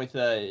kind of with.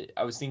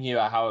 I was thinking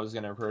about how I was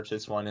gonna approach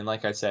this one, and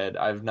like I said,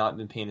 I've not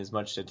been paying as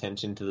much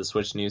attention to the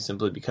Switch news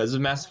simply because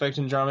of Mass Effect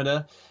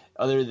Andromeda,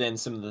 other than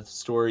some of the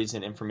stories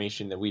and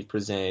information that we've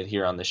presented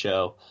here on the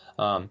show.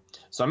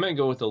 So I'm going to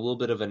go with a little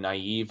bit of a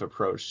naive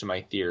approach to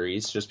my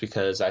theories, just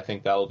because I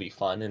think that will be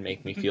fun and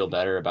make me feel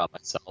better about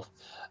myself.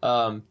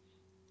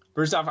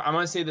 First off, I'm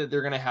going to say that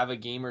they're going to have a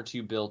game or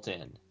two built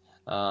in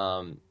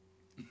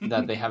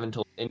that they haven't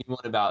told anyone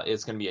about.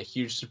 It's going to be a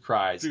huge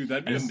surprise. Dude,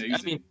 that'd be amazing.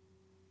 I mean,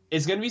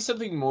 it's going to be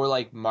something more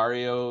like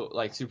Mario,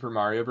 like Super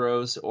Mario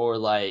Bros. Or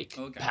like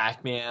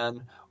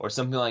Pac-Man or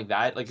something like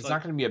that. Like, it's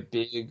not going to be a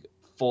big,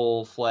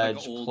 full-fledged...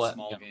 Like an old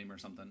small game or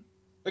something.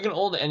 Like an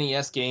old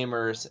NES game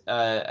or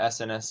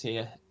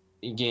SNES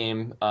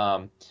game,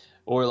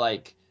 or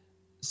like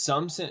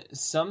some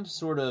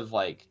sort of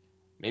like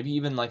maybe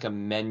even like a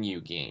menu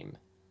game.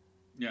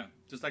 Yeah,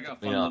 just like a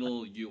fun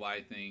little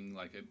UI thing,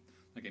 like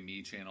a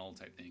Me channel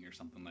type thing or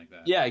something like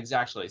that. Yeah,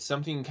 exactly.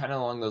 Something kind of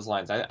along those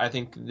lines. I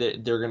think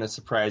that they're going to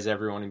surprise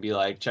everyone and be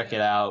like, check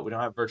it out. We don't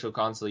have Virtual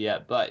Console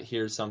yet, but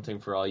here's something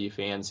for all you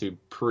fans who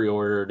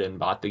pre-ordered and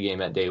bought the game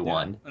at day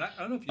one. And I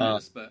don't know if you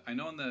noticed, but I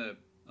know on the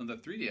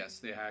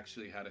 3DS, they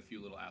actually had a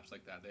few little apps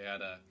like that. They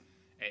had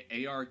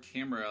a AR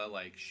camera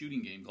like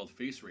shooting game called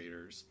Face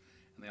Raiders,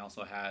 and they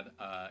also had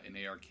an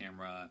AR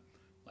camera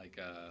like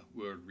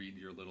would read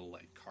your little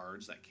like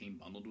cards that came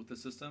bundled with the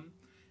system,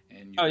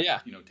 and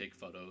you take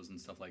photos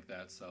and stuff like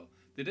that. So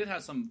they did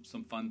have some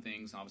fun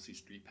things. Obviously,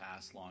 Street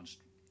Pass launched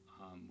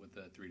with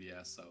the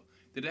 3DS, so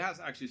they did have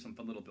actually some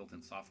fun little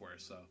built-in software.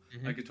 So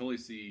I could totally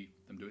see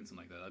them doing something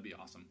like that. That'd be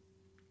awesome.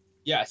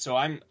 Yeah, so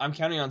I'm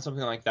counting on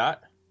something like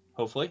that.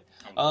 Hopefully,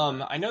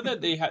 I know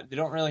that they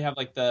don't really have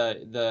like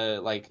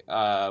the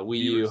Wii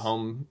U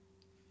home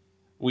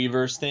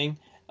Weverse thing.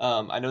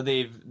 I know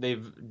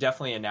they've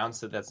definitely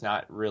announced that that's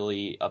not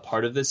really a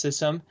part of the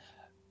system,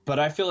 but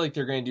I feel like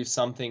they're going to do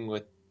something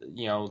with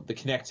the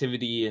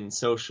connectivity and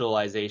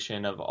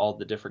socialization of all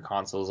the different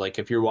consoles. Like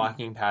if you're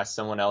walking past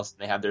someone else and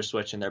they have their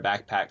Switch in their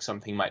backpack,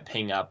 something might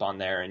ping up on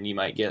there, and you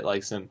might get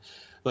like some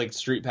like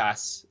Street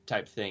Pass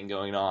type thing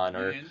going on,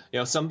 or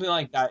something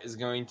like that is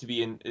going to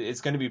be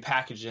it's going to be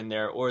packaged in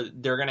there, or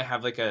they're going to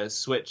have like a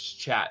Switch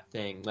chat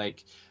thing,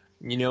 like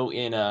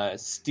in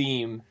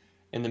Steam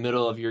in the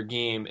middle of your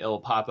game it'll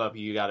pop up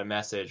you got a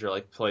message, or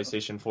like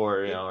PlayStation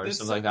 4 or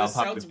something like that. This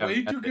sounds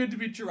way too good to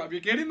be true. You're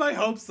getting my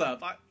hopes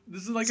up.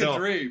 This is like a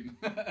dream.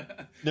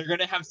 They're going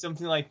to have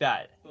something like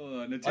that.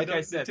 Nintendo, like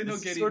I said,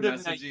 Nintendo getting sort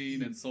of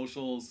messaging and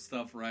social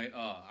stuff right.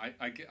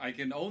 I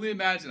can only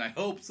imagine. I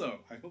hope so.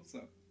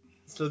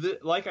 So,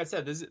 like I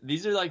said,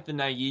 these are like the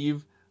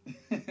naive,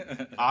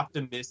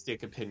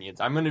 optimistic opinions.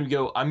 I'm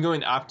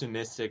going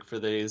optimistic for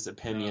these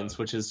opinions,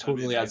 which is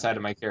totally outside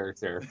of my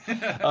character.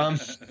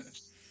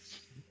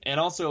 And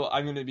also,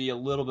 I'm going to be a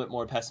little bit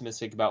more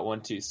pessimistic about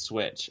 1-2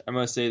 Switch. I'm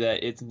going to say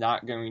that it's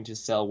not going to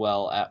sell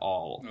well at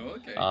all. Oh,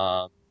 okay.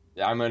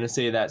 I'm going to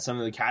say that some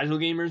of the casual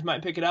gamers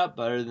might pick it up,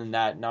 but other than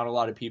that, not a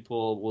lot of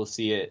people will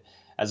see it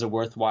as a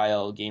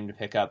worthwhile game to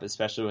pick up,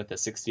 especially with a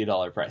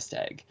 $60 price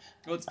tag.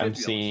 Well, it's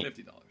 $50.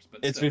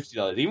 But it's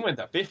 $50. Even with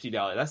that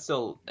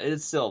 $50,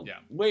 it's still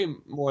way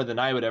more than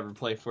I would ever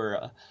play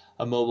for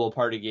a mobile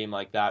party game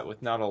like that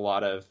with not a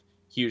lot of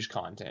huge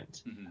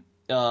content. Mm-hmm.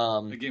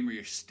 A game where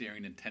you're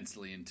staring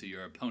intensely into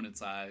your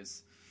opponent's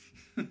eyes.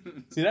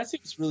 See, that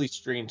seems really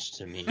strange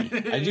to me.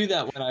 I do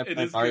that when I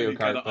play Mario Kart.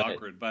 Kind of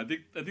awkward, but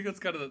I think that's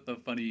kind of the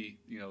funny,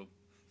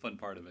 fun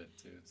part of it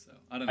too. So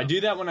I don't know. I do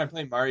that when I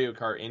play Mario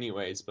Kart,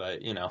 anyways.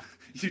 But you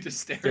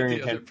just stare at staring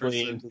the other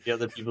intensely person into the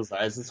other people's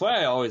eyes. That's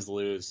why I always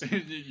lose.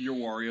 Your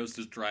Wario's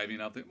just driving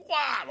up there. Wah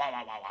wah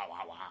wah wah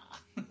wah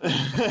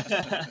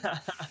wah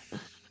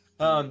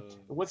wah.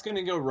 What's going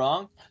to go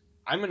wrong?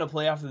 I'm going to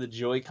play off of the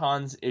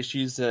Joy-Cons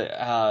issues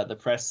that the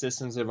press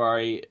systems have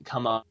already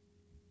come up.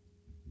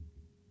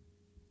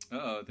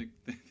 I think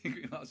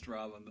we lost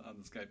Rob on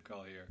the Skype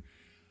call here.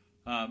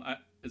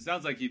 It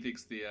sounds like he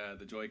thinks the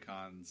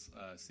Joy-Cons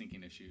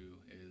syncing issue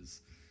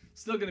is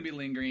still going to be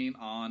lingering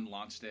on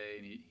launch day,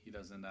 and he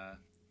doesn't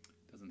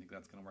think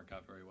that's going to work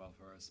out very well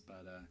for us.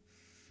 But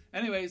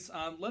anyways,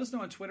 let us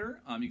know on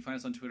Twitter. You can find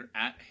us on Twitter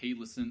at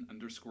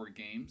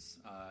HeyListen_games.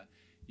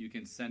 You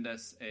can send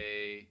us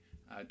a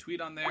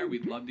tweet on there.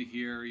 We'd love to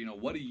hear,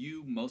 what are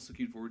you most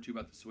looking forward to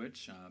about the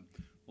Switch?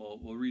 We'll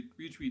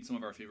retweet some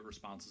of our favorite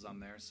responses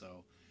on there,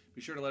 so be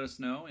sure to let us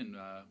know, and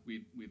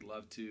we'd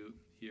love to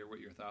hear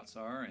what your thoughts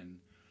are. And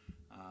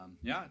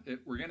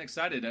we're getting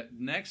excited.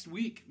 Next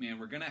week, man,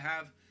 we're gonna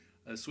have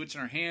a Switch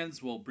in our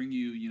hands. We'll bring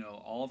you,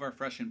 all of our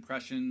fresh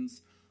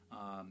impressions.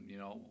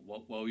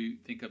 What we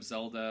think of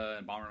Zelda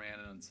and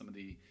Bomberman and some of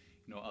the,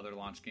 other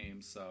launch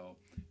games. So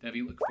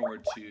definitely look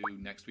forward to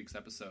next week's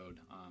episode.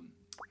 I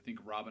think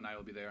Rob and I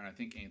will be there, and I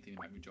think Anthony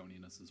might be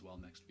joining us as well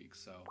next week.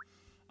 So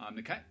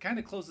to kind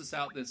of close this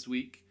out this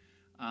week,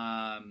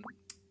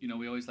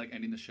 we always like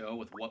ending the show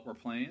with what we're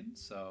playing.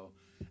 So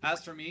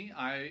as for me,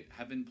 I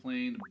have been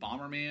playing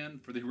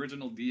Bomberman for the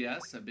original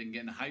DS. I've been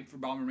getting hyped for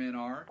Bomberman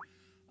R.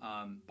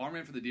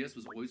 Bomberman for the DS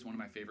was always one of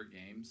my favorite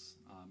games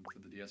for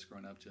the DS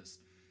growing up.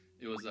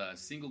 It was a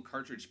single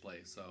cartridge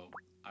play, so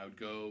I would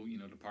go,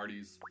 to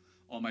parties.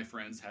 All my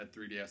friends had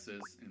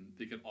 3DSs, and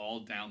they could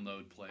all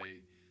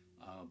play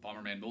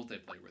Bomberman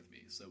multiplayer with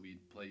me. So we'd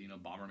play,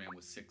 Bomberman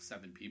with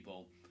 6-7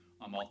 people,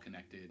 all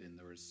connected, and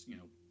there was,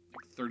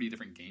 like 30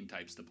 different game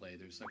types to play.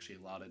 There's actually a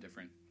lot of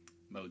different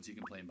modes you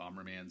can play in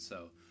Bomberman.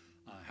 So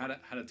had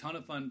a ton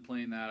of fun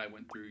playing that. I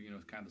went through,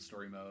 kind of the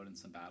story mode and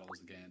some battles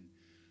again.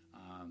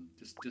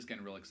 Just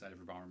getting real excited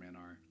for Bomberman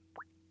R.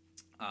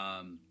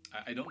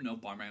 I don't know if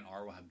Bomberman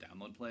R will have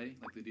download play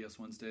like the DS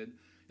ones did.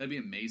 That'd be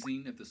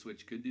amazing if the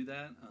Switch could do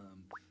that,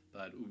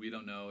 but we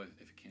don't know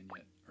if it can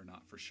yet or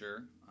not for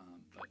sure.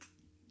 But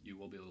you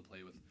will be able to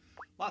play with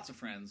lots of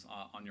friends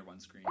on your one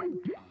screen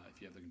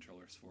if you have the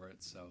controllers for it.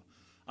 So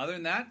other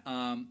than that,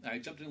 I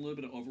jumped in a little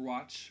bit of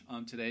Overwatch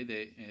today.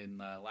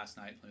 Last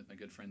night playing with my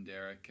good friend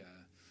Derek.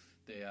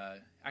 They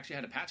actually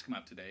had a patch come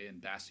out today,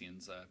 and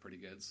Bastion's pretty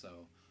good.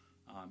 So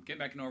getting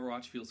back in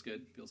Overwatch feels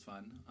good, feels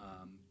fun.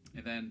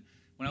 And then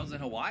when I was in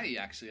Hawaii,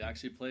 I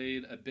actually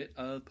played a bit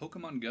of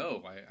Pokemon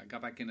Go. I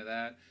got back into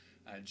that.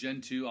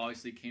 Gen 2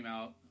 obviously came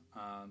out,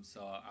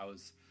 so I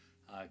was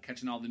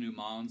catching all the new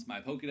mons. My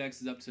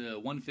Pokedex is up to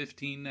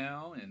 115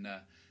 now, and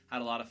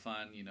had a lot of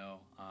fun,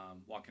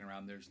 walking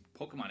around. There's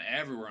Pokemon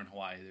everywhere in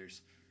Hawaii.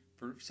 There's,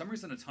 for some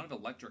reason, a ton of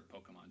electric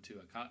Pokemon, too.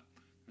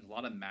 There's a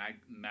lot of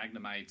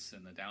Magnemites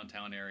in the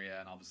downtown area,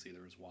 and obviously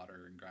there was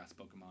water and grass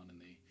Pokemon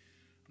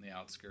in the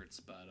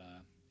outskirts. But,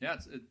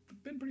 it's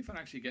been pretty fun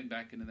actually getting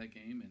back into that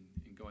game and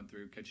going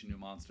through, catching new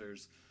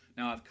monsters.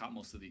 Now I've caught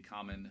most of the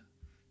common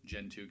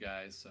Gen 2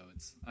 guys, so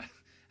I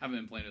haven't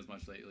been playing as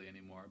much lately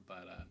anymore.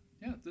 But,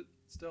 it's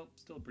still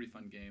a pretty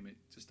fun game. It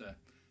just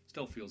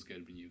still feels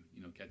good when you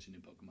catch a new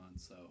Pokemon.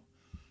 So,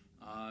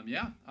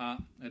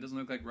 it doesn't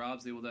look like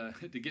Rob's able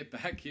to get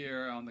back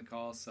here on the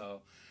call.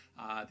 So,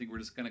 I think we're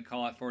just going to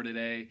call it for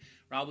today.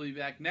 Rob will be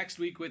back next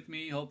week with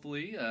me,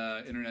 hopefully.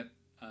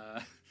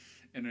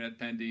 Internet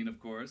pending, of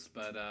course.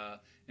 But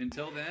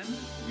until then,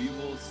 we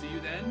will see you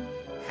then.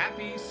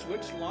 Happy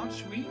Switch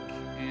launch week,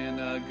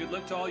 and good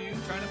luck to all you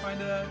trying to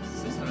find a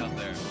system out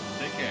there.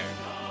 Take care.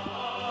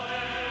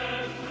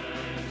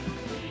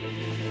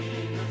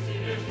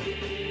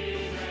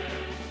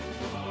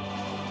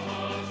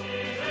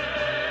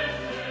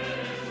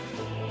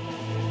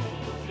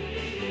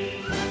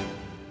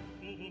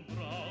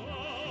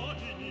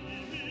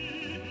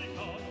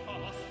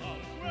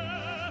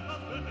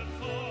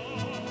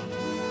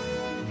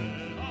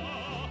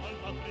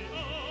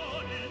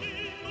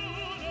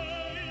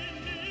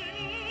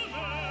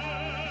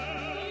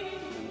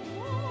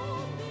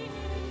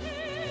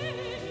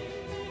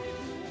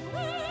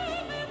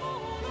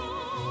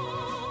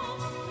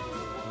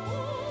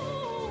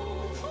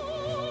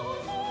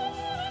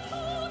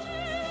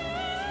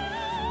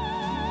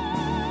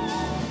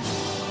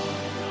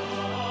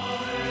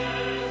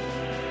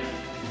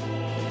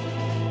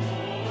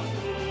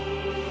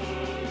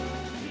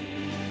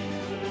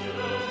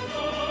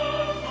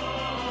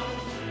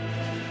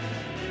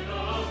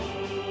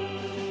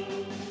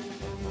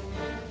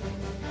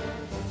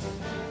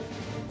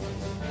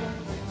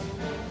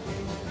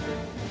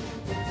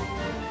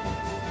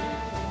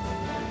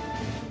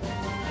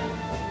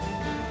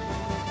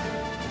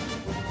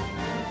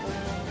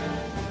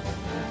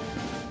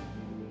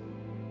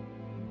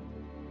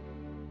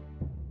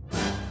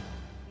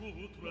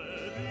 potrei